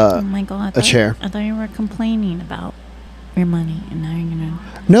Oh my god! a chair. I thought you were complaining about your money, and now you're gonna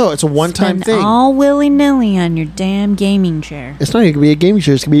No, it's a one-time spend thing. all willy nilly on your damn gaming chair. It's not even gonna be a gaming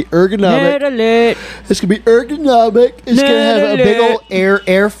chair. It's gonna be ergonomic. Nerd alert. It's gonna be ergonomic. It's gonna have a big old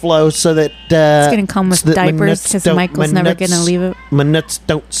airflow so that It's gonna come with so that my diapers nuts because don't- Michael's my never nuts- gonna leave it. My nuts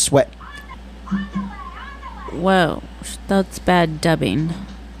don't sweat. Whoa, that's bad dubbing.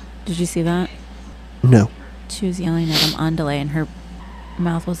 Did you see that? No. She was yelling at him on delay, and her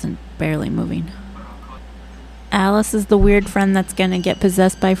mouth wasn't barely moving. Alice is the weird friend that's gonna get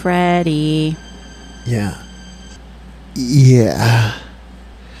possessed by Freddy. Yeah. Yeah.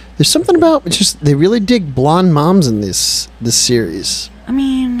 There's something about just they really dig blonde moms in this series. I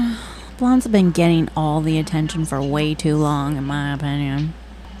mean, blondes have been getting all the attention for way too long, in my opinion.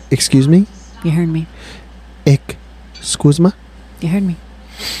 Excuse me? You heard me. Excuse me? You heard me.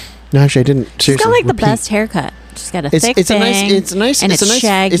 No, actually, I didn't. She's Seriously, got like the repeat. best haircut. She's got a It's thick a thing. nice and it's it's a nice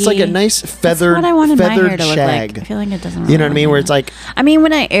shaggy. it's like a nice feathered That's what I wanted my feathered hair to look shag. like. I feel like it doesn't. You know what I really mean? look Where like it's like I mean,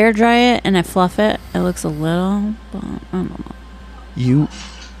 when I air dry it and I fluff it, it looks a little. But I don't know. you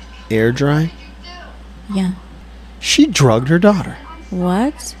air dry. Yeah. She drugged her daughter.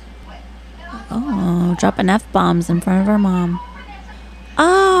 What? Oh, dropping F-bombs in front of her mom.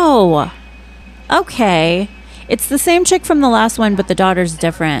 Oh. Okay. It's the same chick from the last one, but the daughter's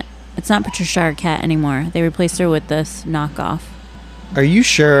different. It's not Patricia Arquette anymore. They replaced her with this knockoff. Are you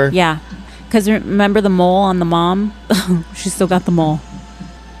sure? Yeah. Because remember the mole on the mom? She still got the mole.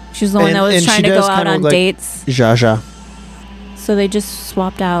 She was the one that was And trying she to go does out kinda on look like dates. Zsa Zsa. So they just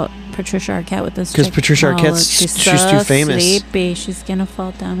swapped out Patricia Arquette with this 'Cause chick. Patricia Arquette's- she's she's too famous. sleepy. She's going to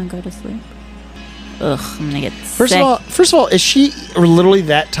fall down and go to sleep. Ugh, I'm going to get First sick. of all, is she literally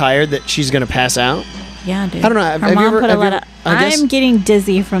that tired that she's gonna pass out? Yeah, dude. I don't know. Her Have you mom ever- put a have you lot ever- of. I guess- I'm getting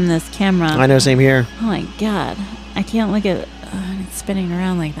dizzy from this camera. I know, same here. Oh my god, I can't look at it's spinning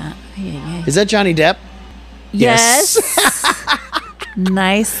around like that. Is that Johnny Depp? Yes.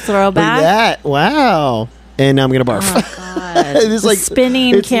 Nice Look throwback. at that! Wow. And now I'm gonna barf. Oh god, It's the like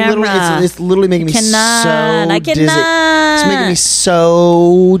spinning it's camera. Literally, it's literally making me Cannot. so I dizzy. cannot. It's making me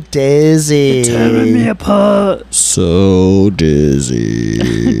so dizzy. tearing me apart. So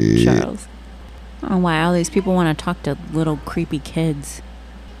dizzy. Charles. I don't know why all these people want to talk to little creepy kids.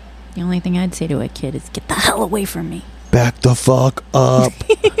 The only thing I'd say to a kid is get the hell away from me. Back the fuck up.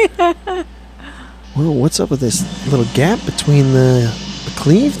 Well, what's up with this little gap between the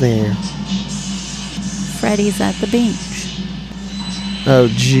cleave there? Freddy's at the beach. Oh,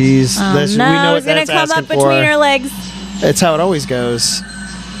 jeez. Oh, We know no, what it's gonna that's come up asking between for. her legs. That's how it always goes.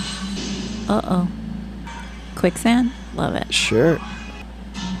 Uh-oh. Quicksand? Love it. Sure.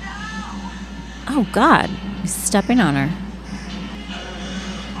 Oh, God. He's stepping on her.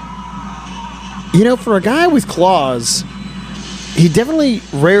 You know, for a guy with claws, he definitely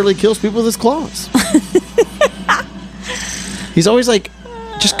rarely kills people with his claws. He's always like,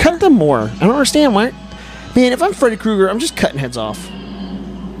 just cut them more. I don't understand why. Man, if I'm Freddy Krueger, I'm just cutting heads off.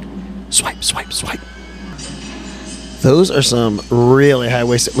 Swipe, swipe, swipe. Those are some really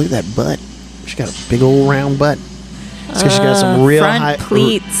high-waisted. Look at that butt. She got a big old round butt. It's 'cause she got some real front high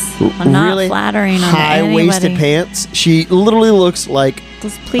pleats. I'm not really flattering on high-waisted anybody. pants. She literally looks like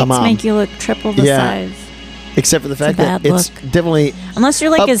Those pleats mom. make you look triple the Yeah. size. except for the fact a that bad it's look. definitely Unless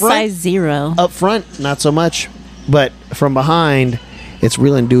you're like Up a front- size 0. up front, not so much, but from behind, it's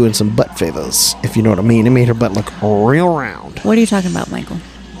really doing some butt favors, if you know what I mean. It made her butt look real round. What are you talking about, Michael?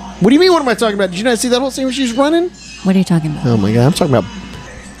 What do you mean? What am I talking about? Did you not see that whole scene where she's running? What are you talking about? Oh my god, I'm talking about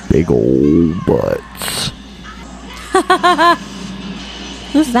big old butts.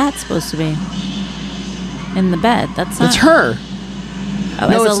 Who's that supposed to be? In the bed. That's not. It's her. Oh,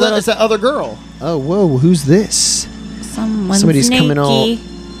 No, it's it's that other girl. Oh, whoa, who's this? Somebody's coming all.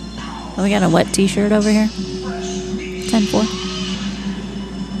 Oh, we got a wet T-shirt over here. 10-4.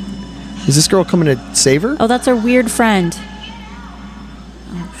 Is this girl coming to save her? Oh, that's her weird friend.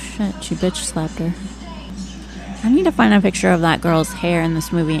 Oh shit! She bitch slapped her. I need to find a picture of that girl's hair in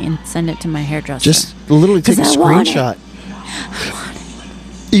this movie and send it to my hairdresser. Just literally take a 'Cause I want it. screenshot.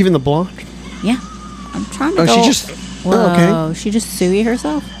 Even the blonde? Yeah, I'm trying to. Oh, go. she just. Whoa, Oh, okay. she just suey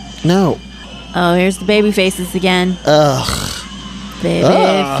herself. No. Oh, here's the baby faces again. Ugh. Baby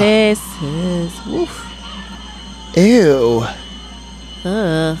Ugh. faces. Woof. Ew.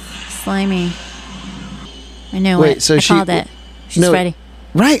 Ugh. Slimy. I know Wait, it. so I she- called it. She's no. ready.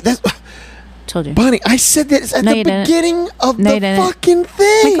 Right. That's. Told you. Bonnie, I said this at No, the you didn't. beginning of No, you the didn't. fucking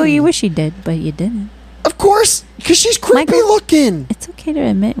thing. Michael, you wish you did, but you didn't. Of course, because she's creepy Michael- looking. It's okay to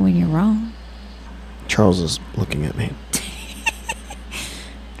admit when you're wrong. Charles is looking at me.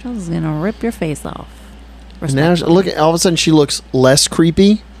 Charles is gonna rip your face off. And now, look at all of a sudden, she looks less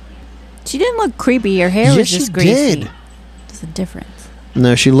creepy. She didn't look creepy. Her hair Yes, was she just greasy. did. There's a difference.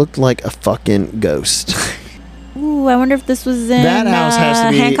 No, she looked like a fucking ghost. Ooh, I wonder if this was in That house has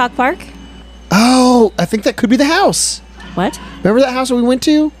to be- Hancock Park. Oh, I think that could be the house. What? Remember that house that we went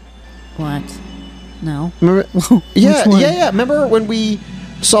to? What? No. Remember? Yeah, one? yeah. Remember when we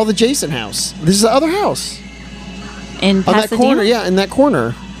saw the Jason house? This is the other house In on Pasadena? that corner. Yeah, in that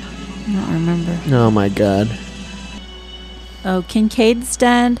corner. I don't remember. Oh my god. Oh, Kincaid's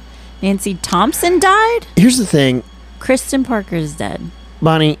dead. Nancy Thompson died. Here's the thing, Kristen Parker's dead.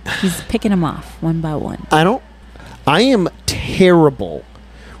 Bonnie. He's picking them off one by one. I am terrible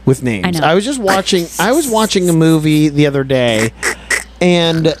with names. I know. I was watching a movie the other day,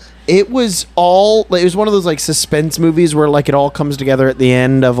 and it was one of those like suspense movies where like it all comes together at the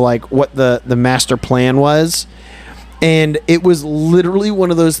end of like what the master plan was. And it was literally one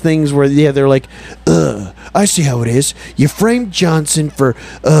of those things where they're like, I see how it is. You framed Johnson for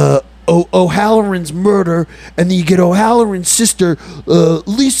O'Halloran's murder, and then you get O'Halloran's sister,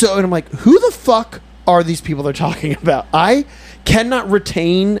 Lisa. And I'm like, who the fuck are these people they're talking about? I cannot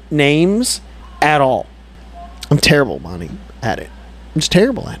retain names at all. I'm terrible, Bonnie, at it. I'm just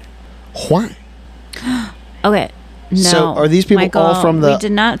terrible at it. Why? Okay. No. So are these people Michael, all from the- We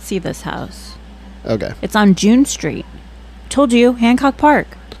did not see this house. Okay. It's on June Street. Told you, Hancock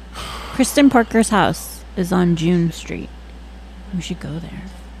Park. Kristen Parker's house is on June Street. We should go there.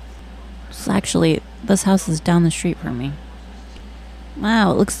 This house is down the street from me.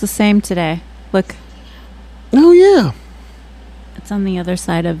 Wow, it looks the same today. Look, Oh, yeah. it's on the other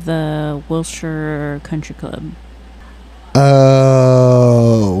side of the Wilshire Country Club.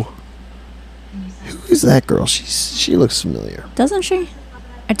 Oh. Who is that girl? She looks familiar. Doesn't she?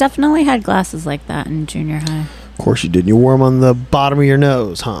 I definitely had glasses like that in junior high. Of course you did. You wore them on the bottom of your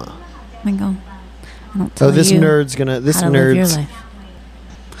nose, huh? Michael, I don't tell Oh, this you nerd's gonna. This how to live your nerd's. life.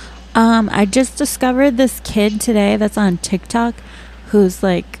 I just discovered this kid today that's on TikTok who's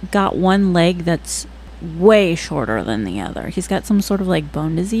like got one leg that's way shorter than the other. He's got some sort of like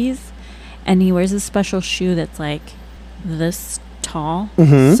bone disease, and he wears a special shoe that's like this tall,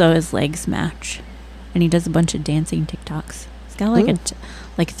 Mhm. so his legs match. And he does a bunch of dancing TikToks. He's got like Ooh.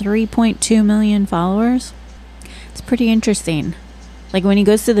 like 3.2 million followers. It's pretty interesting. Like when he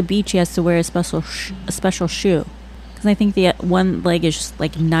goes to the beach, he has to wear a special shoe. Because I think the one leg is just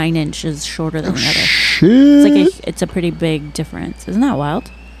like 9 inches shorter than the other. Shit. It's a pretty big difference. Isn't that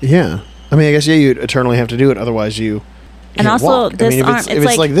wild? Yeah. I mean, I guess you'd eternally have to do it, otherwise you. And can't also, walk. this I mean, if arm, it's, if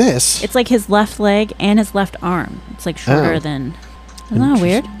it's like this. It's like his left leg and his left arm. It's like shorter Oh. than. Isn't that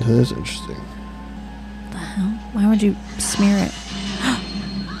weird? That is interesting. The hell? Why would you smear it?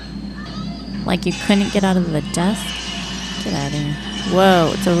 Like you couldn't get out of the desk? Get out of here.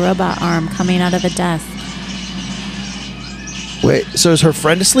 Whoa, it's a robot arm coming out of the desk. Wait, so is her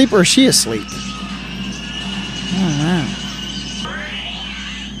friend asleep or is she asleep? I don't know.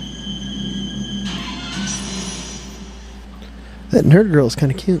 That nerd girl is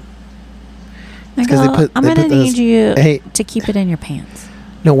kind of cute. 'cause they Michael, put- I'm they gonna put those- need you Hey. to keep it in your pants.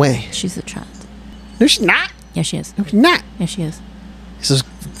 No way. She's a child. No, she's not. Yeah, she is. No, she's not. Yeah, she is. This is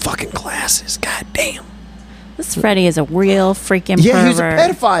fucking glasses. God damn. This Freddy is a real freaking Yeah, pervert. he was a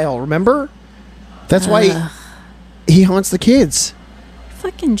pedophile, remember? That's why he haunts the kids.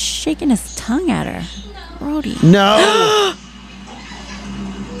 Fucking shaking his tongue at her. Brody. No.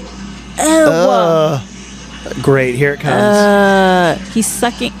 Oh, Great, here it comes. he's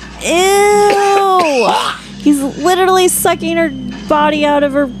sucking. Ew! He's literally sucking her body out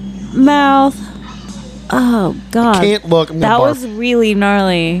of her mouth. Oh, God. Can't look. I'm That gonna was really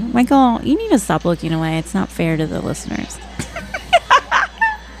gnarly. Michael, you need to stop looking away. It's not fair to the listeners.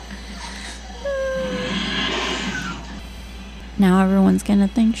 Now everyone's going to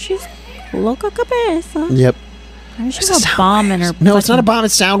think she's loca cabeza. Yep. Maybe she's It's a sound bomb in her... waves. No, it's not a fucking- bomb.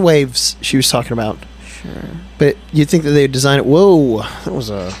 It's sound waves she was talking about. Sure. But you'd think that they would design it. Whoa. That was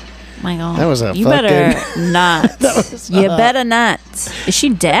a... Michael, That was a you fucking- better not. You better not. Is she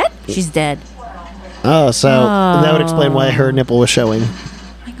dead? She's dead. Oh, so that would explain why her nipple was showing.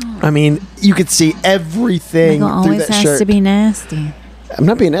 Michael, I mean, you could see everything Michael through always that has shirt. to be nasty. I'm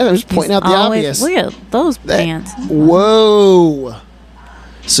not being... I'm just pointing out the Always- obvious. Look at those That- pants. Whoa.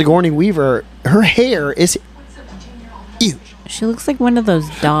 Sigourney Weaver, her hair is huge. She looks like one of those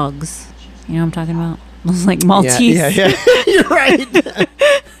dogs. You know what I'm talking about? Those like Maltese. Yeah. You're right.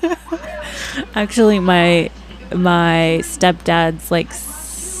 Actually, my stepdad's like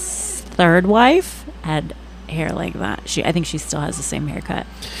third wife had hair like that. I think she still has the same haircut.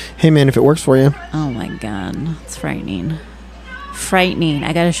 Hey, man, if it works for you. Oh my God, it's frightening. Frightening.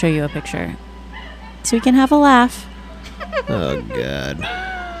 I gotta show you a picture so we can have a laugh. Oh, God.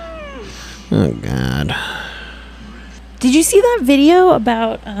 Oh, God. Did you see that video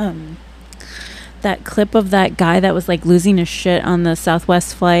about that clip of that guy that was like losing his shit on the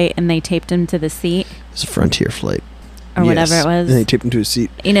Southwest flight and they taped him to the seat It's a Frontier flight. or whatever it was? And they taped him to a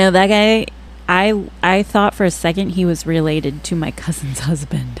seat. You know, that guy, I thought for a second he was related to my cousin's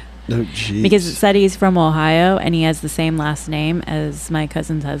husband. Oh, jeez. Because it said he's from Ohio and he has the same last name as my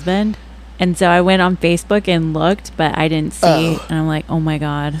cousin's husband. And so I went on Facebook and looked, but I didn't see. Oh. And I'm like, oh my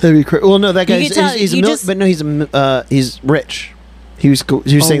God. That'd be crazy. Well, no, that You guy's could tell- he's a you mil- just- but no, he's rich. He was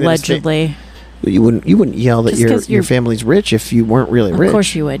saying that Allegedly. you wouldn't yell that Just 'cause your you're- family's rich if you weren't really rich. Of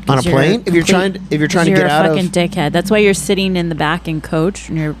course you would. On a 'cause you're plane, if you're trying to you're get out a fucking of dickhead. That's why you're sitting in the back and coach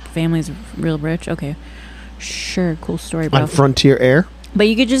and your family's real rich. Okay. Sure. Cool story, bro. on Frontier Air. But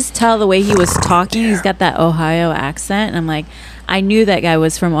you could just tell the way he was talking. He's got that Ohio accent. And I'm like, I knew that guy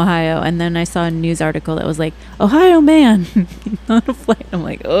was from Ohio. And then I saw a news article that was like, Ohio man on a flight. I'm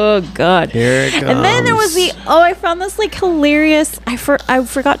like, oh, God. Here it comes. And then there was I found this like hilarious. I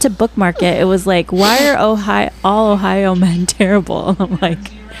forgot to bookmark it. It was like, why are all Ohio men terrible? I'm like,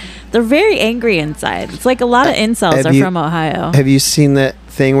 they're very angry inside. It's like a lot of incels Have are you- from Ohio. Have you seen that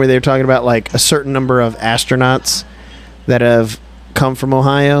thing where they're talking about like a certain number of astronauts that have come from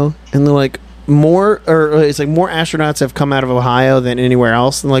Ohio, and they're like more astronauts have come out of Ohio than anywhere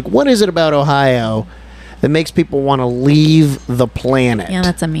else, and like, what is it about Ohio that makes people want to leave the planet? Yeah,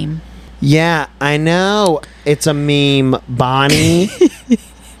 that's a meme. Yeah, I know it's a meme, Bonnie.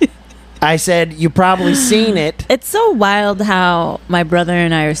 I said you probably seen it. It's so wild how my brother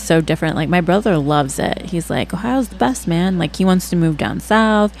and I are so different. Like, my brother loves it. He's like, Ohio's the best, man. Like, he wants to move down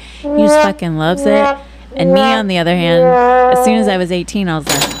south. He just fucking loves it. And me, on the other hand, as soon as I was 18, I was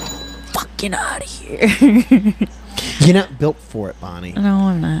like, fucking out of here. You're not built for it, Bonnie. No,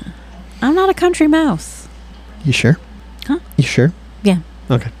 I'm not. I'm not a country mouse. You sure? Huh? You sure? Yeah.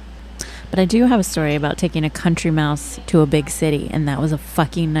 Okay. But I do have a story about taking a country mouse to a big city, and that was a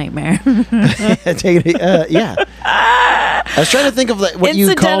fucking nightmare. Yeah. I was trying to think of like what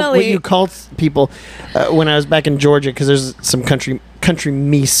you called people when I was back in Georgia, because there's some country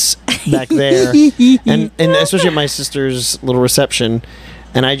meese back there, and especially at my sister's little reception,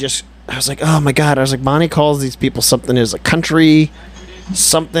 and I was like, oh my God, I was like, Bonnie calls these people something as a country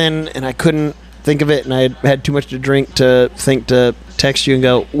something, and I couldn't think of it, and I had too much to drink to think to text you and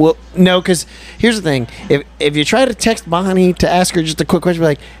go, well, no, because here's the thing. If you try to text Bonnie to ask her just a quick question, be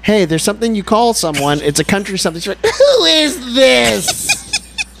like, hey, there's something you call someone, it's a country something, she's like, who is this?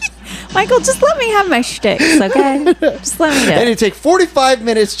 Michael, just let me have my shticks, okay? Just let me do And it. it take 45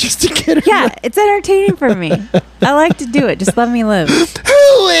 minutes just to get her. Yeah, it's entertaining for me. I like to do it. Just let me live.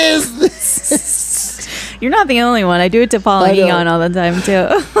 Who is this? You're not the only one. I do it to Paul and I know. Egon all the time, too.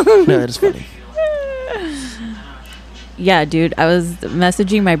 No, it is funny. Yeah, dude, I was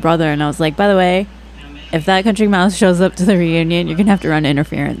messaging my brother, and I was like, by the way, if that country mouse shows up to the reunion, you're going to have to run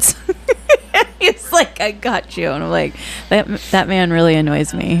interference. He's like, I got you. And I'm like, that man really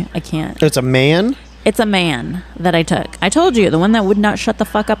annoys me. I can't. It's a man? It's a man that I took. I told you, the one that would not shut the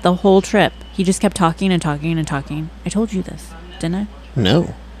fuck up the whole trip. He just kept talking and talking and talking. I told you this, didn't I?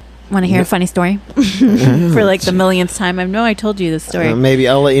 No. Want to hear a funny story? For like the millionth time. I know I told you this story. Maybe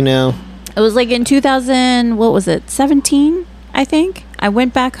I'll let you know. It was like in 2017, I think. I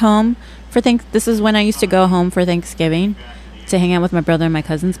went back home for this is when I used to go home for Thanksgiving to hang out with my brother and my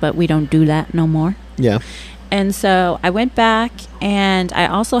cousins, but we don't do that no more. Yeah. And so I went back, and I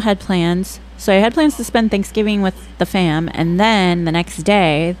also had plans. So I had plans to spend Thanksgiving with the fam, and then the next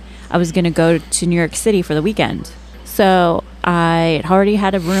day I was going to go to New York City for the weekend. So I had already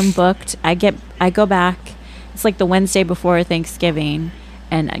had a room booked. I go back. It's like the Wednesday before Thanksgiving,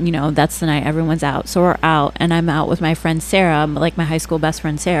 and you know, that's the night everyone's out. So we're out, and I'm out with my friend Sarah, like my high school best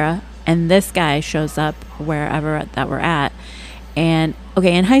friend Sarah, and this guy shows up wherever that we're at. And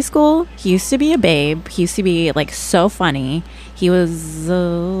okay, in high school, he used to be a babe. He used to be like so funny. He was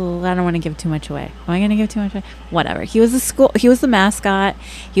I don't want to give too much away. Am I going to give too much away? Whatever. He was the mascot.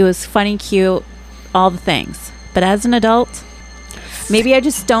 He was funny, cute, all the things. But as an adult, maybe I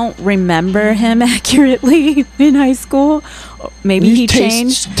just don't remember him accurately in high school. Maybe he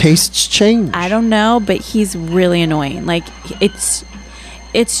changed. Tastes change. I don't know, but he's really annoying. Like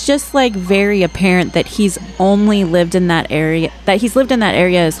it's just like very apparent that he's only lived in that area,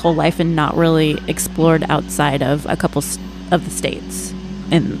 his whole life and not really explored outside of a couple of the states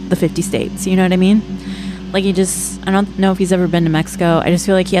in the 50 states. You know what I mean? Like I don't know if he's ever been to Mexico. I just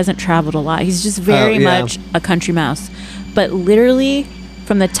feel like he hasn't traveled a lot. He's just very much a country mouse. But literally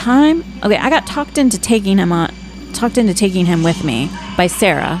from the time, I got talked into taking him with me by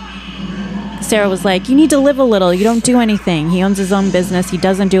Sarah. Sarah was like, you need to live a little. You don't do anything. He owns his own business. He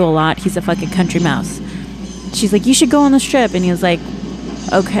doesn't do a lot. He's a fucking country mouse. She's like, you should go on this trip. And he was like,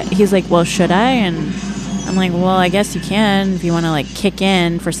 okay. He's like, well, should I? And I'm like, well, I guess you can if you want to like kick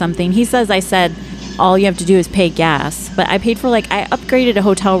in for something. He says, I said, all you have to do is pay gas. But I paid for I upgraded a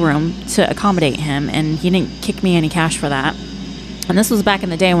hotel room to accommodate him. And he didn't kick me any cash for that. And this was back in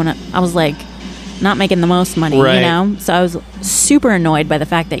the day when I was like, not making the most money, right. You know? So I was super annoyed by the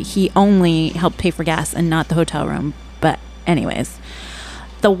fact that he only helped pay for gas and not the hotel room. But anyways,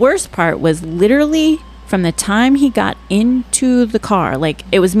 the worst part was literally from the time he got into the car, like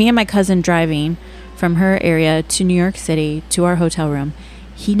it was me and my cousin driving from her area to New York City to our hotel room.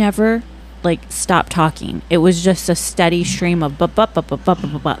 He never like stopped talking. It was just a steady stream of the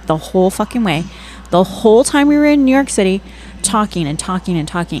whole fucking way. The whole time we were in New York City, talking and talking and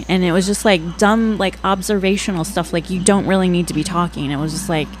talking, and it was just like dumb like observational stuff, like you don't really need to be talking. It was just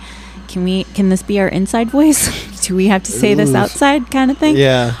like, can this be our inside voice? Do we have to say this outside kind of thing?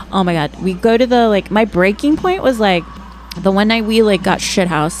 Yeah. Oh my god, we go to the my breaking point was like the one night we like got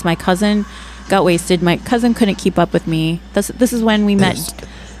shithoused. My cousin got wasted. My cousin couldn't keep up with me. This is when we met.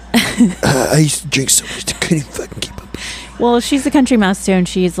 I used to drink so much I couldn't fucking keep up. Well, she's a country mouse too, and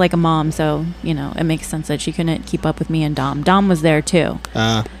she's like a mom, so you know it makes sense that she couldn't keep up with me and Dom. Dom was there too.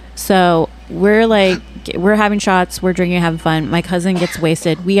 So we're having shots, we're drinking, having fun. My cousin gets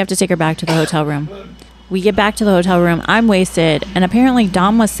wasted. We have to take her back to the hotel room. We get back to the hotel room. I'm wasted, and apparently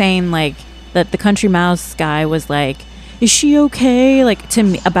Dom was saying like that the country mouse guy was like, "Is she okay?" Like to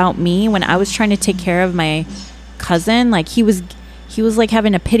me about me when I was trying to take care of my cousin. Like he was like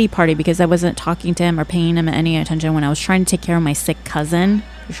having a pity party because I wasn't talking to him or paying him any attention when I was trying to take care of my sick cousin.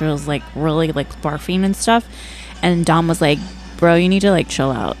 She was like really like barfing and stuff. And Dom was like, bro, you need to like chill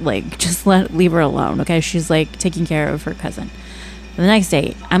out. Like just leave her alone. Okay. She's like taking care of her cousin. The next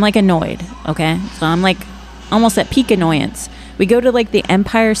day I'm like annoyed. Okay. So I'm like almost at peak annoyance. We go to like the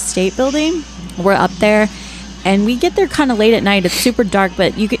Empire State Building. We're up there and we get there kind of late at night. It's super dark,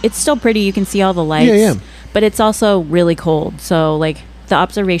 but it's still pretty. You can see all the lights. Yeah. But it's also really cold. So, like, the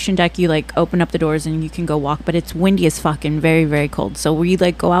observation deck, you, like, open up the doors and you can go walk. But it's windy as fuck and very, very cold. So, we,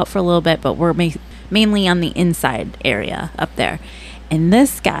 like, go out for a little bit. But we're mainly on the inside area up there. And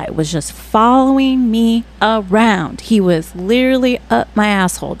this guy was just following me around. He was literally up my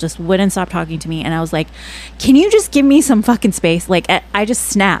asshole. Just wouldn't stop talking to me. And I was like, can you just give me some fucking space? Like, I just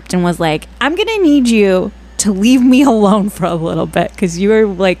snapped and was like, I'm going to need you to leave me alone for a little bit. Because you were,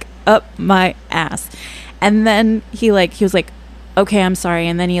 like, up my ass. And then he was like, okay, I'm sorry.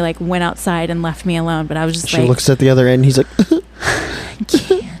 And then he like went outside and left me alone. But I was just she looks at the other end. He's like, I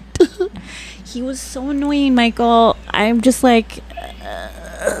can't. He was so annoying, Michael. I'm just like,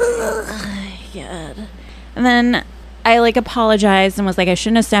 God. And then I like apologized and was like, I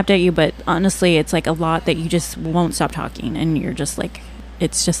shouldn't have snapped at you. But honestly, it's like a lot that you just won't stop talking. And you're just like,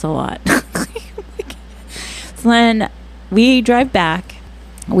 it's just a lot. So then we drive back.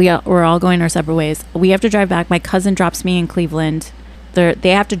 We're all going our separate ways. We have to drive back. My cousin drops me in Cleveland. They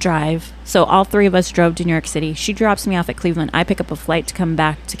have to drive. So all three of us drove to New York City. She drops me off at Cleveland. I pick up a flight to come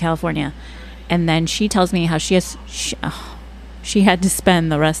back to California. And then she tells me how she had to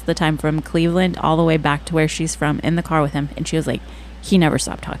spend the rest of the time from Cleveland all the way back to where she's from in the car with him. And she was like, he never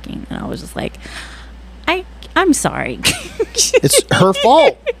stopped talking. And I was just like, I'm sorry. It's her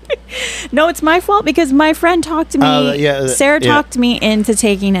fault. No, it's my fault because my friend talked to me. Sarah talked me into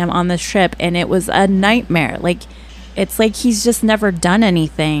taking him on this trip, and it was a nightmare. Like, it's like he's just never done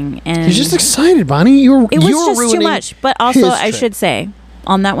anything, and He's just excited, Bonnie. It was just too much. But also, I should say,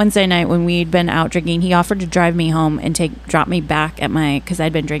 on that Wednesday night when we'd been out drinking, he offered to drive me home and drop me back at because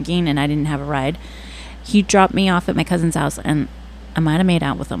I'd been drinking and I didn't have a ride. He dropped me off at my cousin's house, and I might have made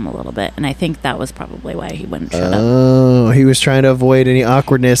out with him a little bit, and I think that was probably why he wouldn't shut up. Oh, he was trying to avoid any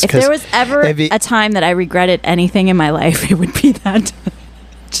awkwardness. If there was ever a time that I regretted anything in my life, it would be that.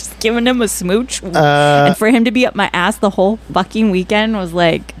 Just giving him a smooch, and for him to be up my ass the whole fucking weekend was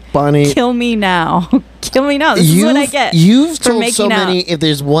like, Bonnie, kill me now. Kill me now. This is what I get. You've told so many. If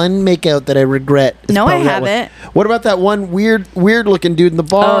there's one makeout that I regret, no, I haven't. What about that one weird looking dude in the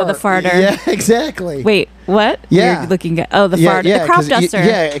bar? Oh, the farter. Yeah, exactly. Wait, what? Yeah, weird looking guy. Oh, the farter. Yeah, the crop duster.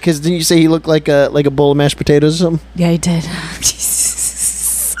 Yeah, because didn't you say he looked like a bowl of mashed potatoes or something? Yeah, he did.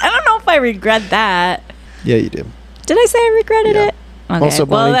 I don't know if I regret that. Yeah, you do. Did I say I regretted it? Okay. Also,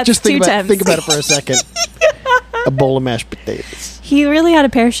 Bonnie, that's just think times. Think about it for a second. A bowl of mashed potatoes. He really had a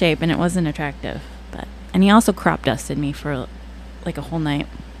pear shape, and it wasn't attractive. And he also crop dusted me for like a whole night.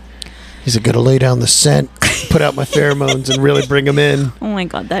 He's gonna lay down the scent, put out my pheromones, and really bring them in. Oh my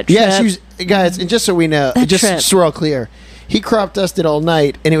god, that trip. Yeah, she was, guys, and just so we know, so we're all clear, he crop dusted all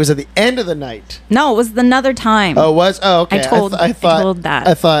night, and it was at the end of the night. No, it was another time. Oh, it was? Oh, okay. I told that.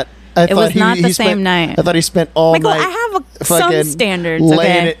 I thought it was not the same night. I thought he spent all Michael, night. I have some standards.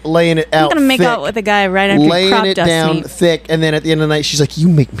 Laying it out. I'm gonna make out with a guy right after laying crop it dust down me. thick, and then at the end of the night, she's like, "You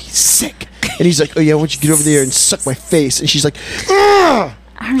make me sick." And he's like, "Oh yeah, why don't you get over there and suck my face?" And she's like, "Ugh!"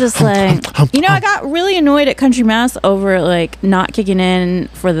 I'm just like, I got really annoyed at Country Mouse over like not kicking in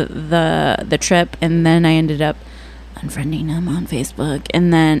for the trip, and then I ended up unfriending him on Facebook,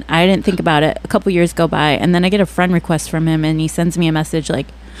 and then I didn't think about it. A couple years go by, and then I get a friend request from him, and he sends me a message like,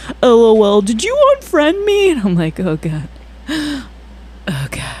 "LOL, did you unfriend me?" And I'm like, "Oh god, oh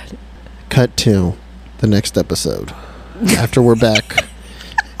god." Cut to the next episode after we're back.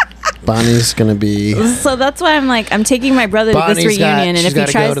 Bonnie's gonna be. So that's why I'm like, I'm taking my brother to this reunion, and if he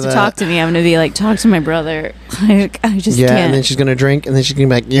tries to talk to me, I'm gonna be like, talk to my brother. Like, I just can't. And then she's gonna drink, and then she's gonna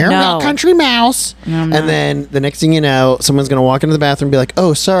be like, "You're a Country Mouse," and then the next thing you know, someone's gonna walk into the bathroom and be like,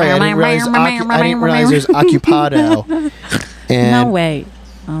 "Oh, sorry, I didn't realize there's occupado." And no way.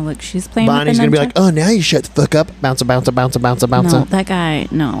 Oh look, she's playing. Bonnie's with gonna be like, "Oh, now you shut the fuck up, bounce, bounce, bounce, bounce, bounce." No, that guy,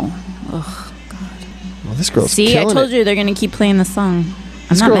 no. Ugh, God. Well, this girl's. See, I told you they're gonna keep playing the song.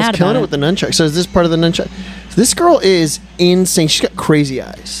 This girl's killing it with the nunchuck. So is this part of the nunchuck? So this girl is insane. She's got crazy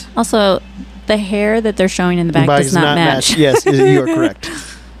eyes. Also, the hair that they're showing in the back does not match. Yes, you are correct.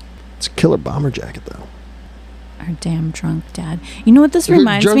 It's a killer bomber jacket, though. Our damn drunk dad. You know what this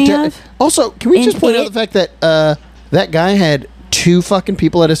reminds me of? Also, can we just point out the fact that that guy had 2 fucking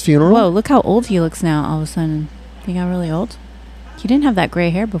people at his funeral? Whoa, look how old he looks now all of a sudden. He got really old? He didn't have that gray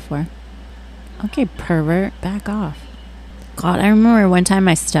hair before. Okay, pervert, back off. God, I remember one time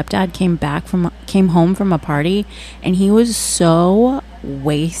my stepdad came home from a party, and he was so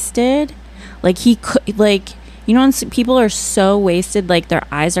wasted. Like he could, like, you know, when people are so wasted, like their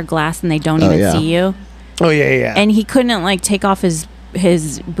eyes are glass and they don't even see you. Oh yeah. And he couldn't like take off his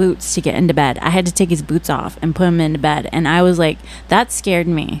boots to get into bed. I had to take his boots off and put him into bed, and I was like, that scared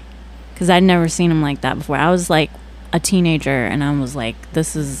me because I'd never seen him like that before. I was like a teenager, and I was like,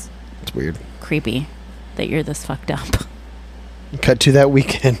 this is it's weird, creepy that you're this fucked up. Cut to that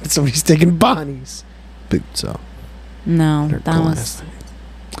weekend. Somebody's taking Bonnie's boots off. No, that was.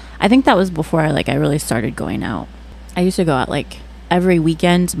 I think that was before I really started going out. I used to go out like every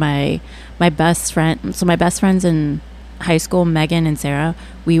weekend. My best friend. So my best friends in high school, Megan and Sarah.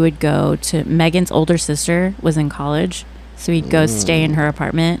 We would go to Megan's older sister was in college, so we'd go stay in her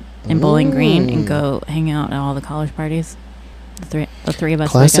apartment in Bowling Green and go hang out at all the college parties. The three of us.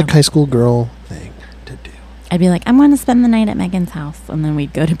 Classic high school girl thing to do. I'd be like, I'm going to spend the night at Megan's house. And then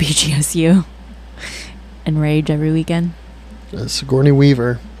we'd go to BGSU and rage every weekend. Sigourney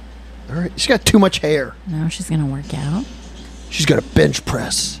Weaver. All right. She's got too much hair. Now she's going to work out. She's got a bench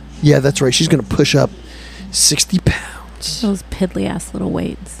press. Yeah, that's right. She's going to push up 60 pounds. Those piddly-ass little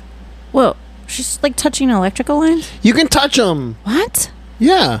weights. Whoa. She's like touching electrical lines? You can touch them. What?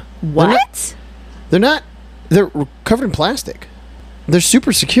 Yeah. What? They're covered in plastic. They're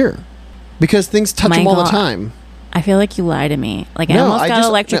super secure. Because things touch them all the time. I feel like you lie to me. Like, I almost got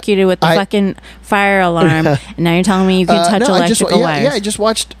electrocuted with the fucking fire alarm, and now you're telling me you can touch electrical wires. Yeah, I just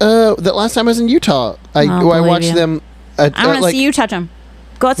watched, the last time I was in Utah, I watched them. I want to see you touch them.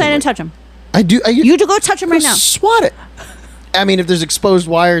 Go outside and touch them. I do. You go touch them right now. Swat it. I mean, if there's exposed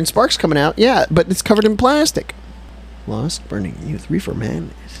wire and sparks coming out, yeah, but it's covered in plastic. Lost Burning Youth, Reefer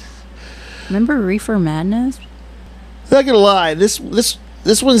Madness. Remember Reefer Madness? Not gonna lie, this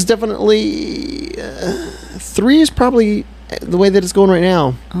one's definitely 3 is probably the way that it's going right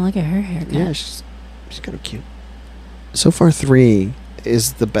now. Oh, look at her haircut. Yeah, she's kind of cute. So far, 3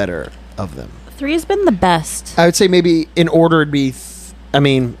 is the better of them. 3 has been the best. I would say maybe in order it'd be. I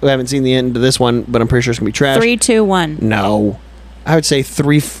mean, we haven't seen the end of this one, but I'm pretty sure it's gonna be trash. 3, 2, 1. No, I would say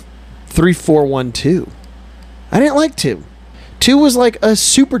 3, 4, 1, 2. I didn't like 2. 2 was like a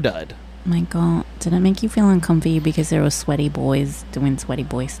super dud. Michael, did it make you feel uncomfy because there was sweaty boys doing sweaty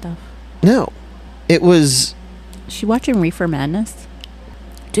boy stuff? No, it was. Is she watching Reefer Madness?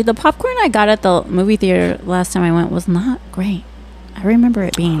 Dude, the popcorn I got at the movie theater last time I went was not great. I remember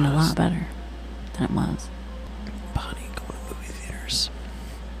it being a lot better than it was. Bonnie going to movie theaters.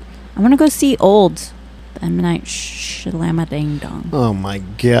 I want to go see Old. The M. Night Shyamalan. Oh my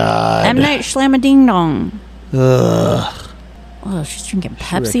god. M. Night Shyamalan. Ugh. Oh, she's drinking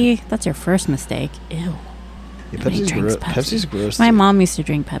Pepsi? That's her first mistake. Ew. Yeah, Nobody Pepsi's, drinks Pepsi's gross. My too. mom used to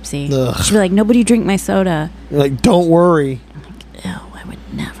drink Pepsi. Ugh. She'd be like, nobody drink my soda. You're like, don't worry. I'm like, ew, I would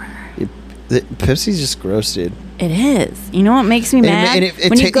never. Pepsi's just gross, dude. It is. You know what makes me mad? And it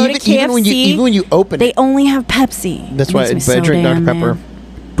when you go to KFC, even when you open they it, only have Pepsi. that's It why makes me but I so drink Dr. damn Pepper.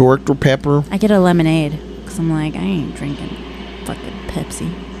 mad. Dr. Pepper. I get a lemonade because I'm like, I ain't drinking fucking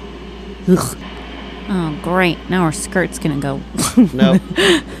Pepsi. Ugh. Oh, great. Now her skirt's going to go. No.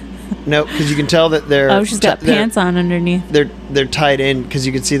 No, because you can tell that they're. Oh, she's got pants on underneath. They're tied in because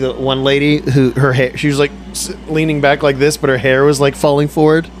you can see the one lady who her hair. She was like leaning back like this, but her hair was like falling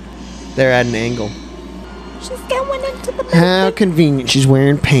forward. They're at an angle. She's going into the How convenient. She's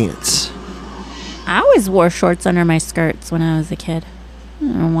wearing pants. I always wore shorts under my skirts when I was a kid. I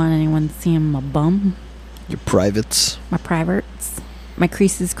don't want anyone seeing my bum, Your privates. my privates, my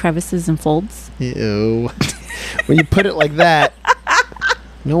creases, crevices, and folds. Ew. When you put it like that,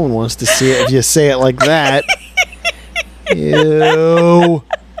 no one wants to see it if you say it like that. Ew.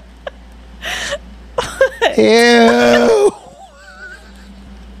 Ew.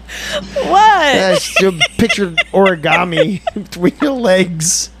 What? That's your picture origami between your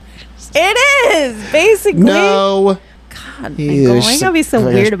legs. It is, basically. No. God, Michael, why you gotta be so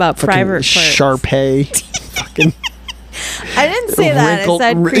weird about private parts? Sharpay. Fucking. I didn't say that. Wrinkled-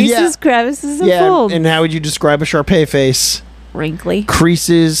 I said creases, crevices, and Yeah, folds. and how would you describe a Sharpay face? Wrinkly.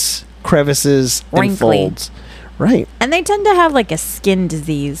 Creases, crevices, and Wrinkly. folds. Right. And they tend to have like a skin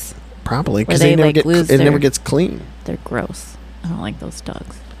disease. Probably Where because they, never like, get lose it never their- gets clean. They're gross. I don't like those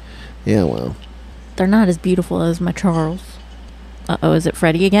dogs. Yeah, well, They're not as beautiful as my Charles. Uh-oh, is it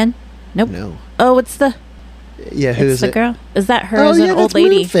Freddie again? Nope. no. Oh, it's the Yeah, who it's is the it? girl. Is that her Oh as yeah, an old that's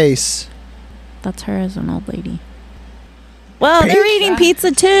lady? Moonface. That's her as an old lady. Well, they're Pizza. eating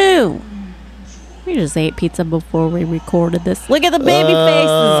pizza too. We just ate pizza before we recorded this. Look at the baby faces.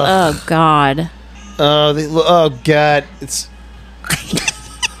 Oh God. Oh god, it's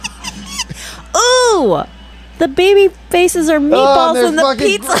Ooh, the baby faces are meatballs they're in the fucking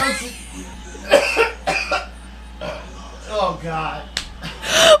pizza. gross. Oh god.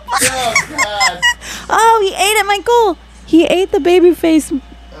 Oh god. Oh, he ate it, Michael. He ate the baby face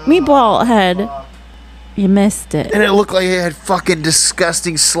meatball head. Fuck. You missed it. And it looked like it had fucking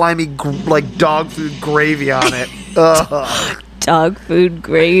disgusting, slimy, like dog food gravy on it. Ugh. Dog food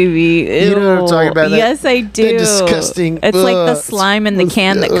gravy. You know what I'm talking about, that- Yes, I do. that disgusting- It's like the ugh. slime in the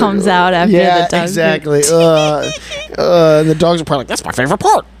can that comes out after Yeah, the dog exactly. food. And the dogs are probably like, that's my favorite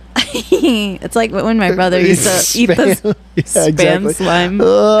part. It's like when my brother used to eat the Spam. Yeah, spam exactly. slime.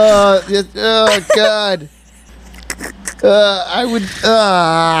 Oh god. I would.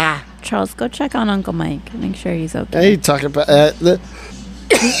 Charles, go check on Uncle Mike. Make sure he's Are okay. you talking about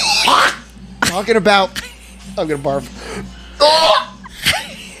talking about? I'm gonna barf.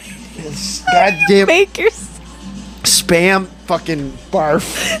 Goddamn Make your spam fucking barf.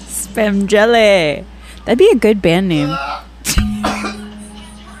 spam jelly. That'd be a good band name.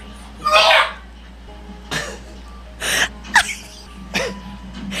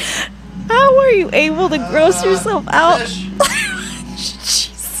 How are you able to gross yourself out?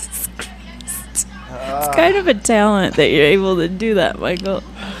 Jesus Christ. It's kind of a talent that you're able to do that, Michael.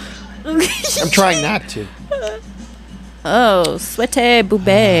 I'm trying not to. Oh, sweaty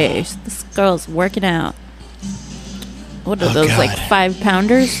boobie. This girl's working out. What are Oh, those, God. like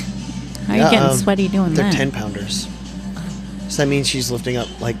 5-pounders? How are you getting sweaty doing They're that? 10-pounders. So that means she's lifting up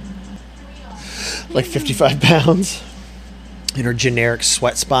like 55 pounds in her generic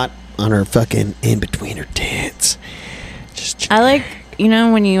sweat spot on her fucking in between her tits. Just I like,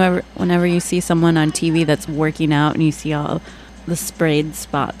 whenever you see someone on TV that's working out and you see all the sprayed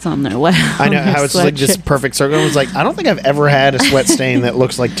spots on their web. I know how it's like this perfect circle. I was like, I don't think I've ever had a sweat stain that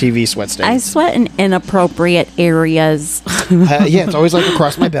looks like TV sweat stains. I sweat in inappropriate areas. Yeah, it's always like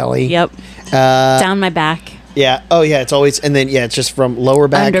across my belly. Yep. Down my back. Yeah. Oh, yeah. It's always, and then it's just from lower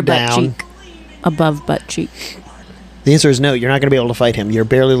back Under down. butt cheek. Above butt cheek. The answer is no. You're not going to be able to fight him. You're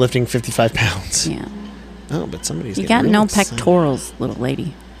barely lifting 55 pounds. Yeah. Oh, but somebody's. You getting got really no excited. pectorals, little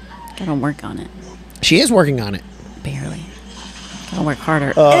lady. Gotta work on it. She is working on it. Barely. Gotta work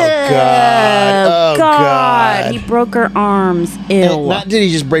harder. Oh, God. Oh, God. He broke her arms. Ew. And not did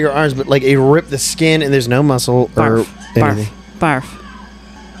he just break her arms, but like he ripped the skin and there's no muscle Barf. or anything. Barf.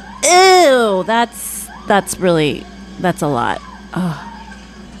 Ew. That's really, that's a lot. Ugh.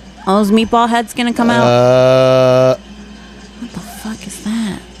 All those meatball heads gonna come out? What the fuck is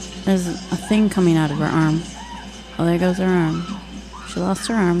that? There's a thing coming out of her arm. Oh, there goes her arm. She lost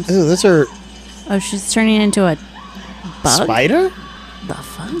her arms. Ooh, that's her Oh, she's turning into a bug? spider? The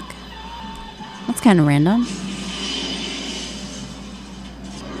fuck? That's kind of random.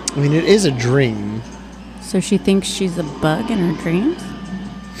 I mean, it is a dream. So she thinks she's a bug in her dreams?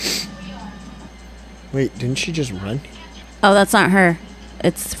 Wait, didn't she just run? Oh, that's not her.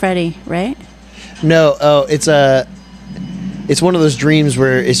 It's Freddy, right? No, it's one of those dreams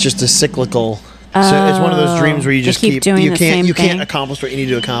where it's just a cyclical. So it's one of those dreams where you They just keep doing you the can't same you can't thing? accomplish what you need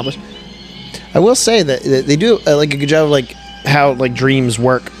to accomplish. I will say that they do like a good job of like how like dreams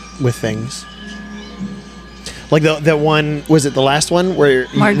work with things. Like that one, was it the last one where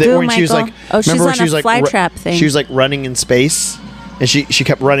Margot, when she was Michael. like, Oh, she's remember when on she was a like fly trap thing. She was like running in space, and she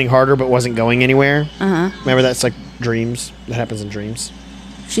kept running harder but wasn't going anywhere. Remember that's like dreams. That happens in dreams.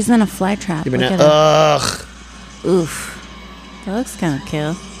 She's in a fly trap. You've been Look at- at her. Ugh. Oof. That looks kind of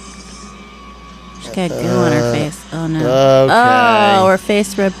cool. She's got goo on her face. Oh, no. Okay. Oh, her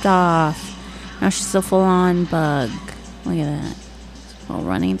face ripped off. Now she's a full-on bug. Look at that. All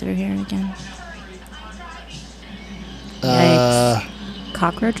running through here again. Yikes.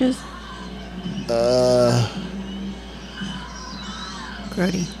 Cockroaches?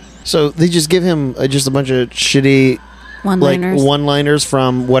 Grody. So they just give him just a bunch of shitty One-liners. like one-liners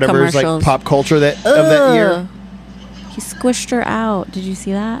from whatever's like Commercials. pop culture that of that year. Ugh. He squished her out. Did you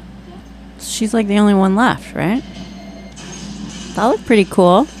see that? She's like the only one left, right? That looked pretty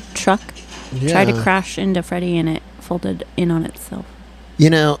cool. Truck tried to Yeah. crash into Freddy and it folded in on itself. You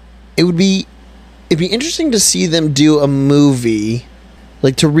know, it'd be interesting to see them do a movie,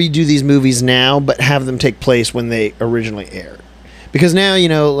 like to redo these movies now, but have them take place when they originally aired. Because now, you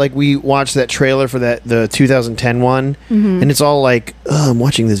know, like we watched that trailer for the 2010 one, and it's all like, oh, I'm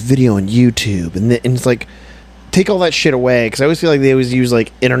watching this video on YouTube, and it's like, take all that shit away. Because I always feel like they always use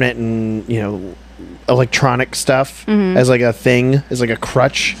like internet and electronic stuff as like a thing, as like a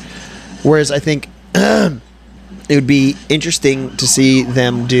crutch. Whereas I think it would be interesting to see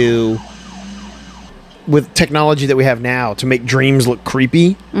them do with technology that we have now to make dreams look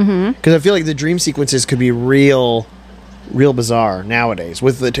creepy. Because I feel like the dream sequences could be real bizarre nowadays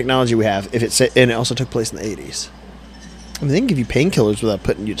with the technology we have. If and it also took place in the 80s. I mean, they can give you painkillers without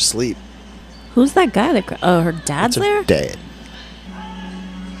putting you to sleep. Who's that guy? Oh, her dad's That's her there? dad.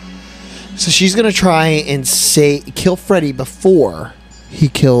 So she's gonna try and kill Freddy before he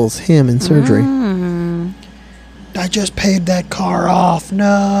kills him in surgery. I just paid that car off.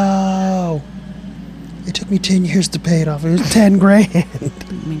 No. It took me 10 years to pay it off. It was 10 grand.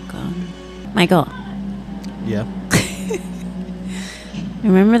 Oh my god. Michael, Yeah.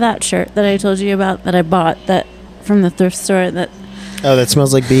 remember that shirt that I told you about that I bought from the thrift store that Oh, that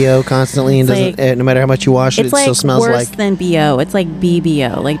smells like BO constantly and It's doesn't. like- No matter how much you wash it, it's it like still smells worse like. than BO. It's like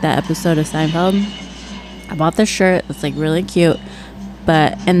BBO, like that episode of Seinfeld. I bought this shirt. It's like really cute.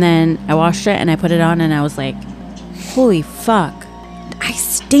 And then I washed it and I put it on and I was like, holy fuck. I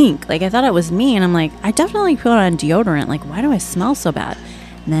stink. Like I thought it was me and I'm like, I definitely put on deodorant. Like why do I smell so bad?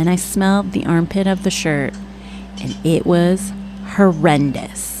 And then I smelled the armpit of the shirt and it was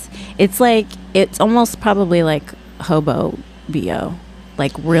horrendous. It's almost probably like hobo BO.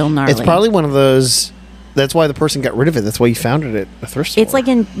 Like real gnarly. It's probably one of those. That's why the person got rid of it. That's why you found it at a thrift store. It's like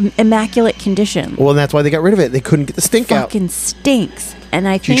in immaculate condition. Well, and that's why they got rid of it. They couldn't get the stink out. Fucking stinks. And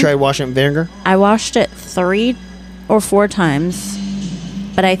I Did you think try washing it in vinegar? I washed it 3 or 4 times,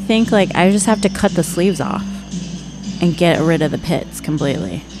 but I think like I just have to cut the sleeves off and get rid of the pits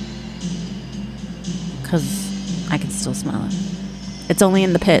completely because I can still smell it. It's only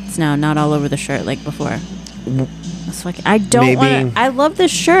in the pits now, not all over the shirt like before. That's fucking. I don't Maybe- want. I love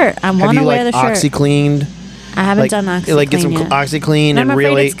this shirt. I Have want you to wear like the shirt. OxyCleaned? I haven't Like, done OxyClean like get some yet. OxyClean And I'm and afraid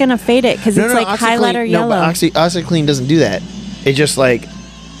really. it's gonna fade it because it's like OxyClean- highlighter yellow. No, but OxyClean doesn't do that. It just like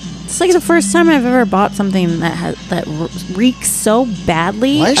It's like the first time I've ever bought something that reeks so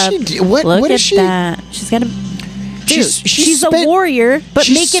badly. Why is she? What? Look What at is she? that. She's got a. Dude, She she's spent- a warrior, but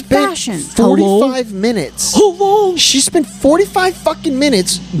she make it spent fashion. 45 minutes. Hello. She spent 45 fucking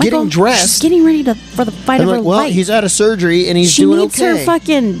minutes getting Michael, dressed. She's getting ready for the fight I'm of her like, well, life. he's out of surgery and he's she doing needs okay. her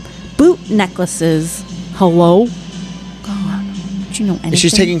fucking boot necklaces. Hello. God, do you know anything? And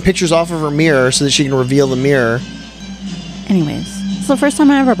she's taking pictures off of her mirror so that she can reveal the mirror. Anyways, it's the first time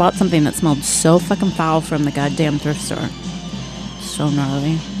I ever bought something that smelled so fucking foul from the goddamn thrift store. So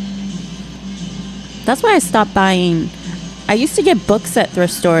gnarly. That's why I stopped buying. I used to get books at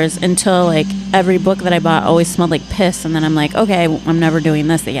thrift stores until like every book that I bought always smelled like piss, and then I'm like, okay, I'm never doing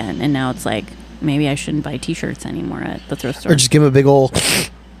this again. And now it's like maybe I shouldn't buy T-shirts anymore at the thrift store. Or just give him a big old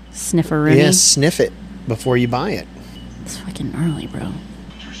Snifferoonie. yeah, sniff it before you buy it. It's fucking gnarly, bro.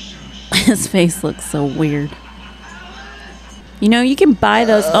 His face looks so weird. You know, you can buy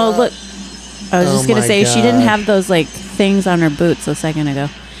those. Oh, look. I was just going to my say, she didn't God. have those, like, things on her boots a second ago.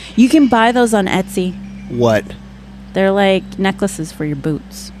 You can buy those on Etsy. What? They're like necklaces for your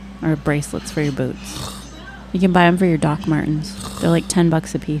boots or bracelets for your boots. You can buy them for your Doc Martens. They're like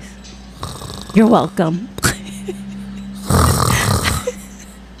 $10 a piece. You're welcome.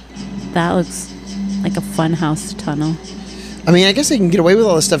 That looks like a funhouse tunnel. I mean, I guess they can get away with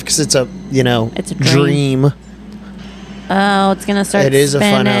all this stuff because it's a, you know, It's a dream. Oh, it's gonna start. It is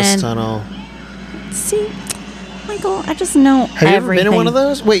spinning. a funhouse tunnel. See, Michael, I just know Have you ever been in one of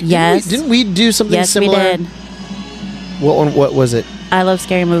those? Wait, Yes. didn't we do something Yes, similar? we did. What one? What was it? I love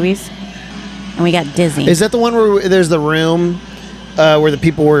scary movies, and we got dizzy. Is that the one where there's the room where the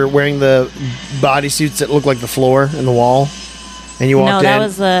people were wearing the bodysuits that look like the floor and the wall, and you walked no, in?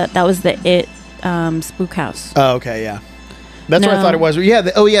 that was the It Spook House. Oh, okay, yeah. That's what I No. thought it was. Yeah,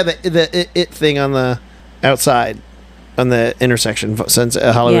 the it thing on the outside, on the intersection, since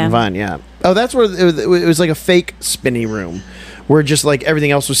Hollywood Yeah. and Vine, yeah. Oh, that's where it was like a fake spinny room, where just like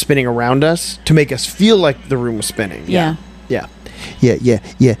everything else was spinning around us to make us feel like the room was spinning. Yeah. Yeah.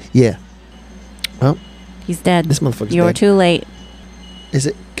 Well, He's dead. this motherfucker's You're dead. too late. Is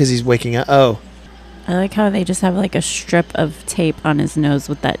it because he's waking up? Oh, I like how they just have like a strip of tape on his nose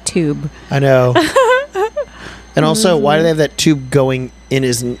with that tube. I know. And also, why do they have that tube going in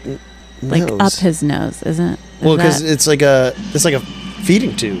his Like nose? up his nose, isn't it? Well, because it's like a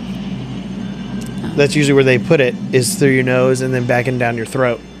feeding tube. That's usually where they put it, is through your nose and then back and down your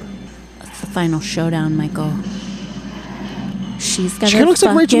throat. That's the final showdown, Michael. She's got She her kinda looks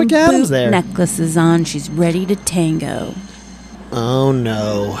like Rachel fucking McAdams boot there. necklaces on. She's ready to tango. Oh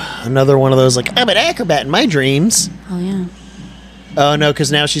no, another one of those like I'm an acrobat in my dreams. Oh yeah, Oh no,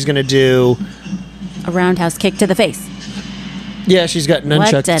 because now she's gonna do. a roundhouse kick to the face. Yeah, she's got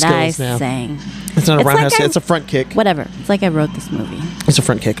nunchuck What did I skills now. say? It's not a It's like roundhouse. I- It's a front kick. Whatever. It's like I wrote this movie. It's a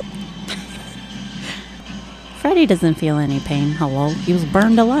front kick. Freddie doesn't feel any pain. Hello, he was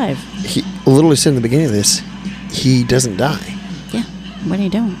burned alive. He literally said in the beginning of this, he doesn't die. Yeah. What are you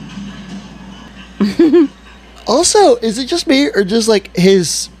doing? Also, is it just me or just like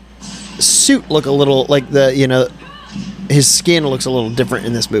his suit look a little like his skin looks a little different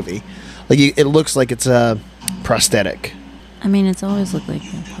in this movie? Like it looks like it's a prosthetic. I mean, it's always looked like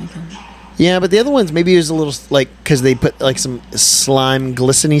that. Michael. Yeah, but the other ones maybe it was a little like because they put like some slime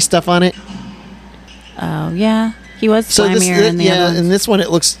glistening stuff on it. Oh yeah, he was So slimier in the other in ones. this one it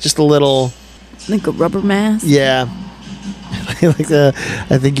looks just a little Like a rubber mask. yeah. Like the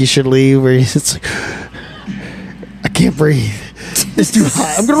I think you should leave where it's like I can't breathe. It's too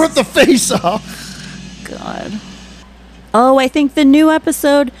hot. I'm gonna rip the face off. God. Oh, I think the new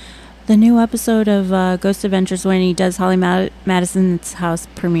episode of Ghost Adventures when he does Holly Madison's house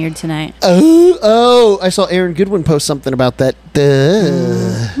premiered tonight. Oh! I saw Aaron Goodwin post something about that.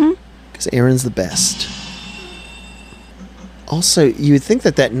 Because Aaron's the best. Also, you would think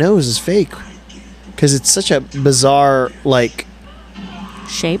that nose is fake, because it's such a bizarre, like,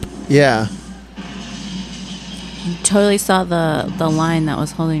 Shape. yeah. You totally saw the line that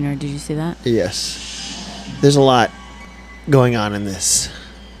was holding her. Did you see that? Yes. There's a lot going on in this.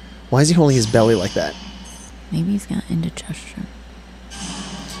 Why is he holding his belly like that? Maybe he's got indigestion.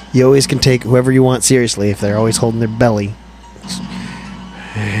 You always can take whoever you want seriously if they're always holding their belly.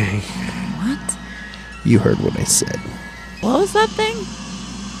 What? You heard what I said. What was that thing?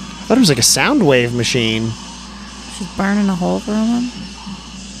 I thought it was like a sound wave machine. She's burning a hole through him.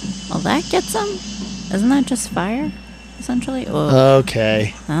 Well, that gets him. Isn't that just fire, essentially? Oh,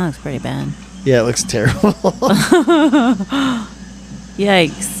 Okay. that looks pretty bad. Yeah, it looks terrible.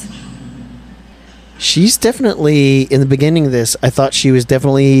 Yikes. She's definitely, in the beginning of this, I thought she was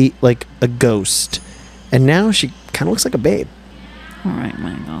definitely like a ghost. And now she kind of looks like a babe. All right,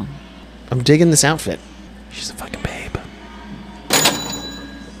 Michael. I'm digging this outfit. She's a fucking babe.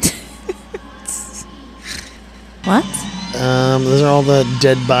 What? Those are all the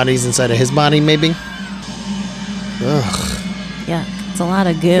dead bodies inside of his body, maybe? Ugh. Yeah, it's a lot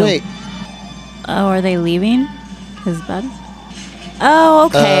of goo. Wait. Oh, are they leaving his bed? Oh,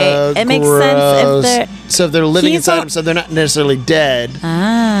 okay. It makes sense if they're... So if they're living He's inside a- him, so they're not necessarily dead.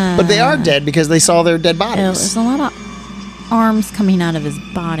 Ah. But they are dead because they saw their dead Ew, bodies. there's a lot of arms coming out of his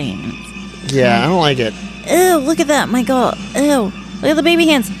body. Yeah, I don't like it. Ew, look at that, Michael. Ew. Look at the baby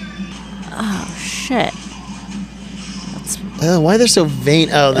hands. Oh, shit. Why are they so vain?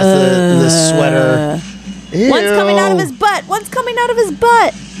 Oh, that's the sweater. Ew. One's coming out of his butt. One's coming out of his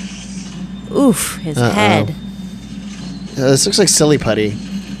butt. Oof, his head. This looks like silly putty.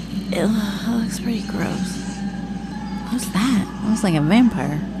 Ew, that looks pretty gross. What's that? It looks like a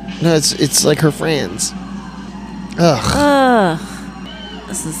vampire. No, it's like her friends. Ugh. Ugh.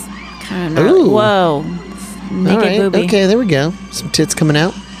 This is kind of Ooh. Whoa. Naked All right. booby. Okay, there we go. Some tits coming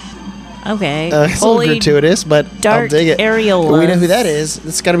out. Okay. It's a little Fully gratuitous, but I'll dark dig it. areolas. We know who that is.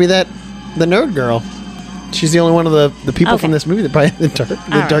 It's got to be the nerd girl. She's the only one of the people Okay. from this movie that probably have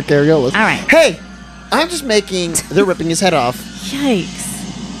the dark areolas. All right. Hey, I'm just making. They're ripping his head off. Yikes.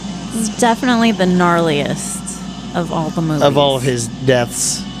 This is definitely the gnarliest of all the movies. Of all of his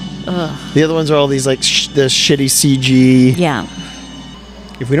deaths. Ugh. The other ones are all these like the shitty CG. Yeah.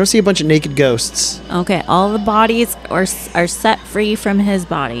 If we don't see a bunch of naked ghosts, Okay. All the bodies are set free from his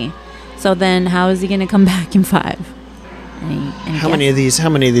body. So then, how is he going to come back in 5? Any how many of these are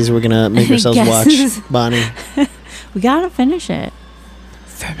we gonna make Any ourselves guesses? watch, Bonnie? We gotta finish it.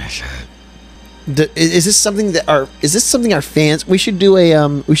 Is this something that our fans? We should do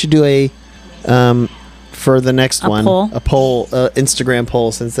a for the next A one poll? a poll, Instagram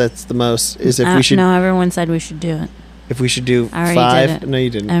poll, since that's the most. Is if we should No, everyone said we should do it. if we should do I already 5. did it. No, you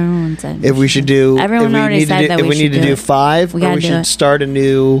didn't. Everyone said. If we should do, Everyone if we already need to said do, that if we we need should to do it. 5, We or gotta we do should it. start a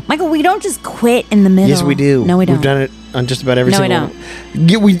new. Michael, we don't just quit in the middle. Yes, we do. No, we don't. We've done it on just about every No, we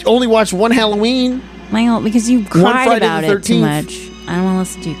single. one. We only watched one Halloween. Michael, because you cried Friday the about it too 13th. much. I don't want to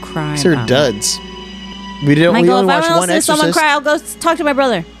listen to you cry. These are about it. duds. We didn't. Michael, we only if I watched want to one listen to someone Exorcist. cry, I'll go talk to my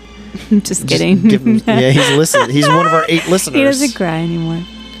brother. Just Just kidding. give him- yeah, he's listening. He's one of our 8 listeners. He doesn't cry anymore.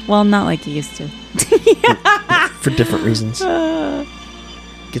 Well, not like he used to. For different reasons.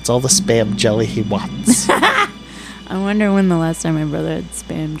 Gets all the spam jelly he wants. I wonder when the last time my brother had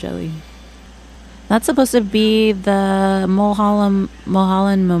spam jelly. That's supposed to be the Mulholland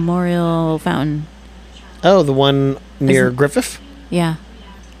Memorial Fountain. Oh, the one near Isn't- Griffith? Yeah,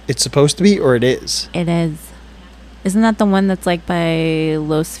 It's supposed to be, or it is? it is. Isn't that the one that's like by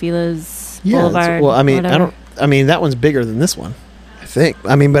Los Feliz Boulevard? Well, I mean, whatever? that one's bigger than this one. I think.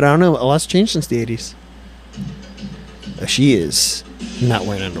 I mean, but I don't know. A lot's changed since the 80s. She is not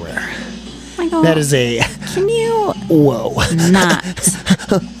wearing underwear. Michael, That is a Can you whoa. not?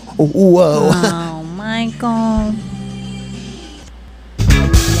 Whoa. Oh, Michael.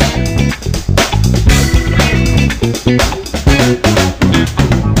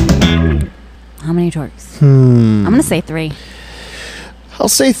 How many torques? I'm gonna say 3. I'll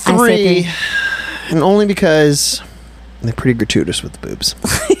say I 3. say 3. And only because they're pretty gratuitous with the boobs.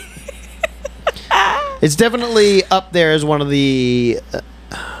 It's definitely up there as one of the.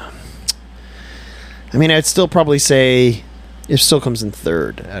 I mean, I'd still probably say it still comes in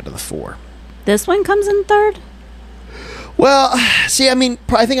 3rd out of the 4. This one comes in 3rd. Well, see, I mean,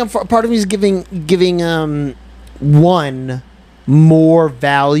 I think part of me is giving one more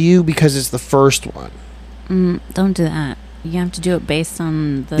value because it's the first one. Don't do that. You have to do it based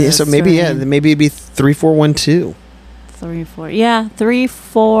on the. Yeah, so maybe story. maybe it'd be 3, 4, 1, 2. 3, 4. Yeah, 3,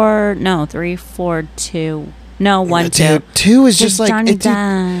 4. No, 3, 4, 2. No, 1, 2. 2 is just like Johnny it,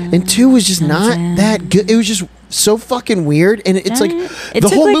 Depp. and 2 was just Johnny not Depp. that good. It was just so fucking weird, and it's like It the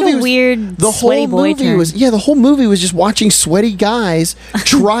took whole like movie a was weird the sweaty whole boy movie turn. was the whole movie was just watching sweaty guys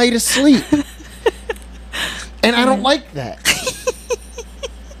try to sleep, and I don't like that.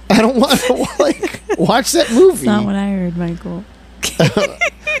 I don't want to like watch that movie. That's not what I heard, Michael.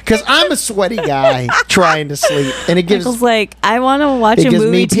 Because I'm a sweaty guy trying to sleep, and it gives Michael's like, I want to watch it a gives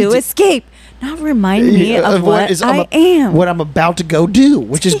movie me to PT escape, not remind me of what I am. what I'm about to go do,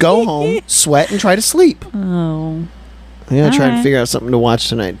 which is go home, sweat, and try to sleep. Oh, I'm gonna try and Alright. figure out something to watch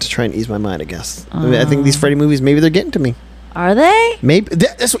tonight to try and ease my mind. I guess. I mean, I think these Freddy movies, maybe they're getting to me. are they? Maybe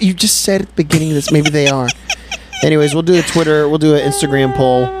that's what you just said at the beginning of this. Maybe they are. Anyways, we'll do a Twitter, we'll do an Instagram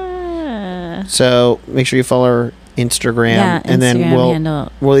poll. So make sure you follow our Instagram, Yeah, and then Instagram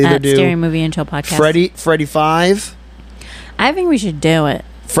handle we'll either at do Scary Movie Intro Podcast. Freddy 5, I think we should do it.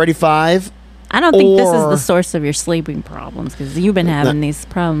 Freddy 5, I don't think this is Or- the source of your sleeping problems because you've been having these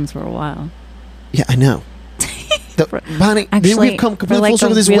problems for a while. Yeah, I know. Bonnie, Actually, we've come for completely like full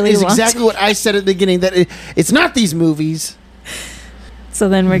circle. a This really is long exactly what I said at the beginning, that it's not these movies. So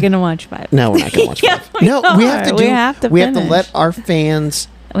then we're gonna watch 5. No, we're not going to watch Yeah, five. No, we have to are. do. We have to let finish. our fans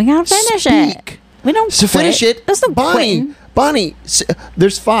We gotta finish speak. it. We don't So quit. finish it. There's no Bonnie, quitting. Bonnie,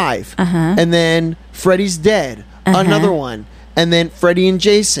 there's 5. Uh-huh. And then Freddy's Dead, Uh-huh. another one. And then Freddy and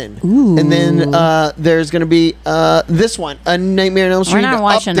Jason. Ooh. And then there's going to be this one, A Nightmare on Elm Street. We're not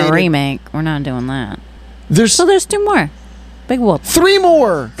watching a updated. remake. We're not doing that. There's So there's 2 more. Big whoop. 3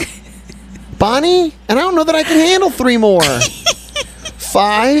 more. Bonnie, and I don't know that I can handle 3 more.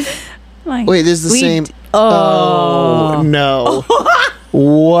 5. Like, Wait, this is the we same. d- Oh. No.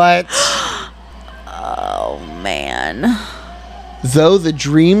 What? Oh man. Though the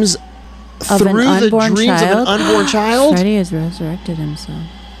dreams Of an through the unborn dreams child? of an unborn child. Freddy has resurrected himself.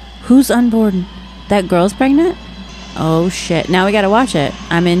 Who's unborn? That girl's pregnant? Oh shit. Now we gotta watch it.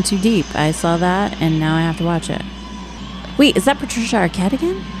 I'm in too deep. I saw that and now I have to watch it. Wait, is that Patricia Arquette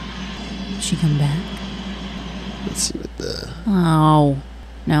again? Did she come back? Let's see what the. Oh.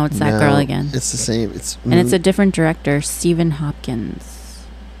 No, it's that girl again. It's the same. It's And it's a different director, Stephen Hopkins.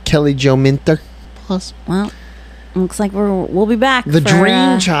 Kelly Jo Minter. Possible. Well, looks like we'll be back. The for,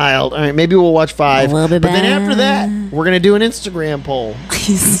 Dream Child. All right, maybe we'll watch 5. We'll be but then after that, back. we're gonna do an Instagram poll.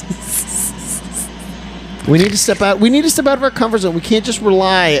 We need to step out. We need to step out of our comfort zone. We can't just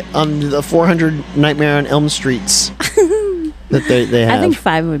rely on the 400 Nightmare on Elm Streets that they have. I think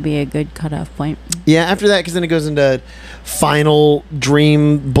 5 would be a good cutoff point. Yeah, after that, because then it goes into final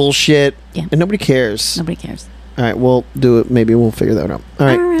dream bullshit, Yeah. and nobody cares. Nobody cares. All right, we'll do it. Maybe we'll figure that out. All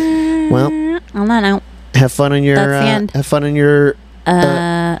right, Well, on that note, have fun on your That's the end. have fun on your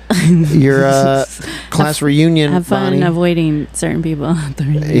your class reunion. have fun Bonnie. avoiding certain people at the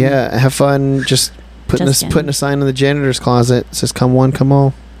reunion. Yeah, have fun just putting Just putting a sign in the janitor's closet that says "Come one, come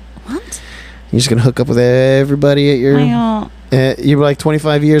all." What? You're just gonna hook up with everybody at your. I don't. You're like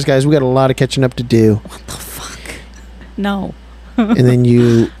 25 years, guys. We got a lot of catching up to do. What the fuck? No. And then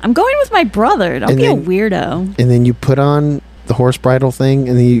you I'm going with my brother. Don't And be a then- weirdo. put on the horse bridle thing,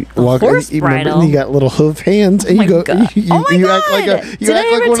 and then you walk. horse you remember, bridle? and you got little hoof hands, and Oh you my go. God. You, Oh my you act like God. you Did I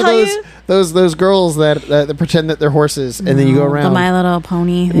act like ever one of tell those you? those girls that pretend that they're horses, and then you go No, around. The My Little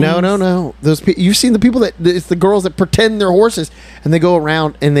Pony. No. Those you've seen the people that it's the girls that pretend they're horses, and they go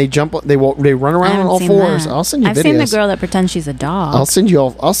around and they jump. They run I around on haven't all seen fours. that. I'll send you I've videos. seen the girl that pretends she's a dog. I'll send you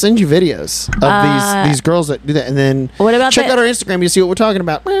videos of these girls that do that, and then What about check the- out our Instagram. You see what we're talking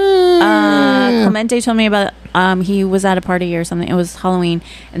about. Clemente told me about he was at a party or something. It was Halloween,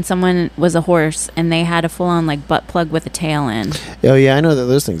 and someone was a horse, and they had a full-on like butt plug with a tail in. Oh yeah, I know that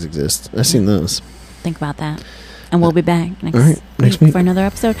those things exist. I've seen those. Think about that, and we'll be back next, All right, next week week. for another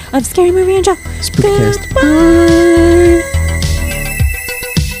episode of Scary Movie and Show. Spooky Cast. Goodbye.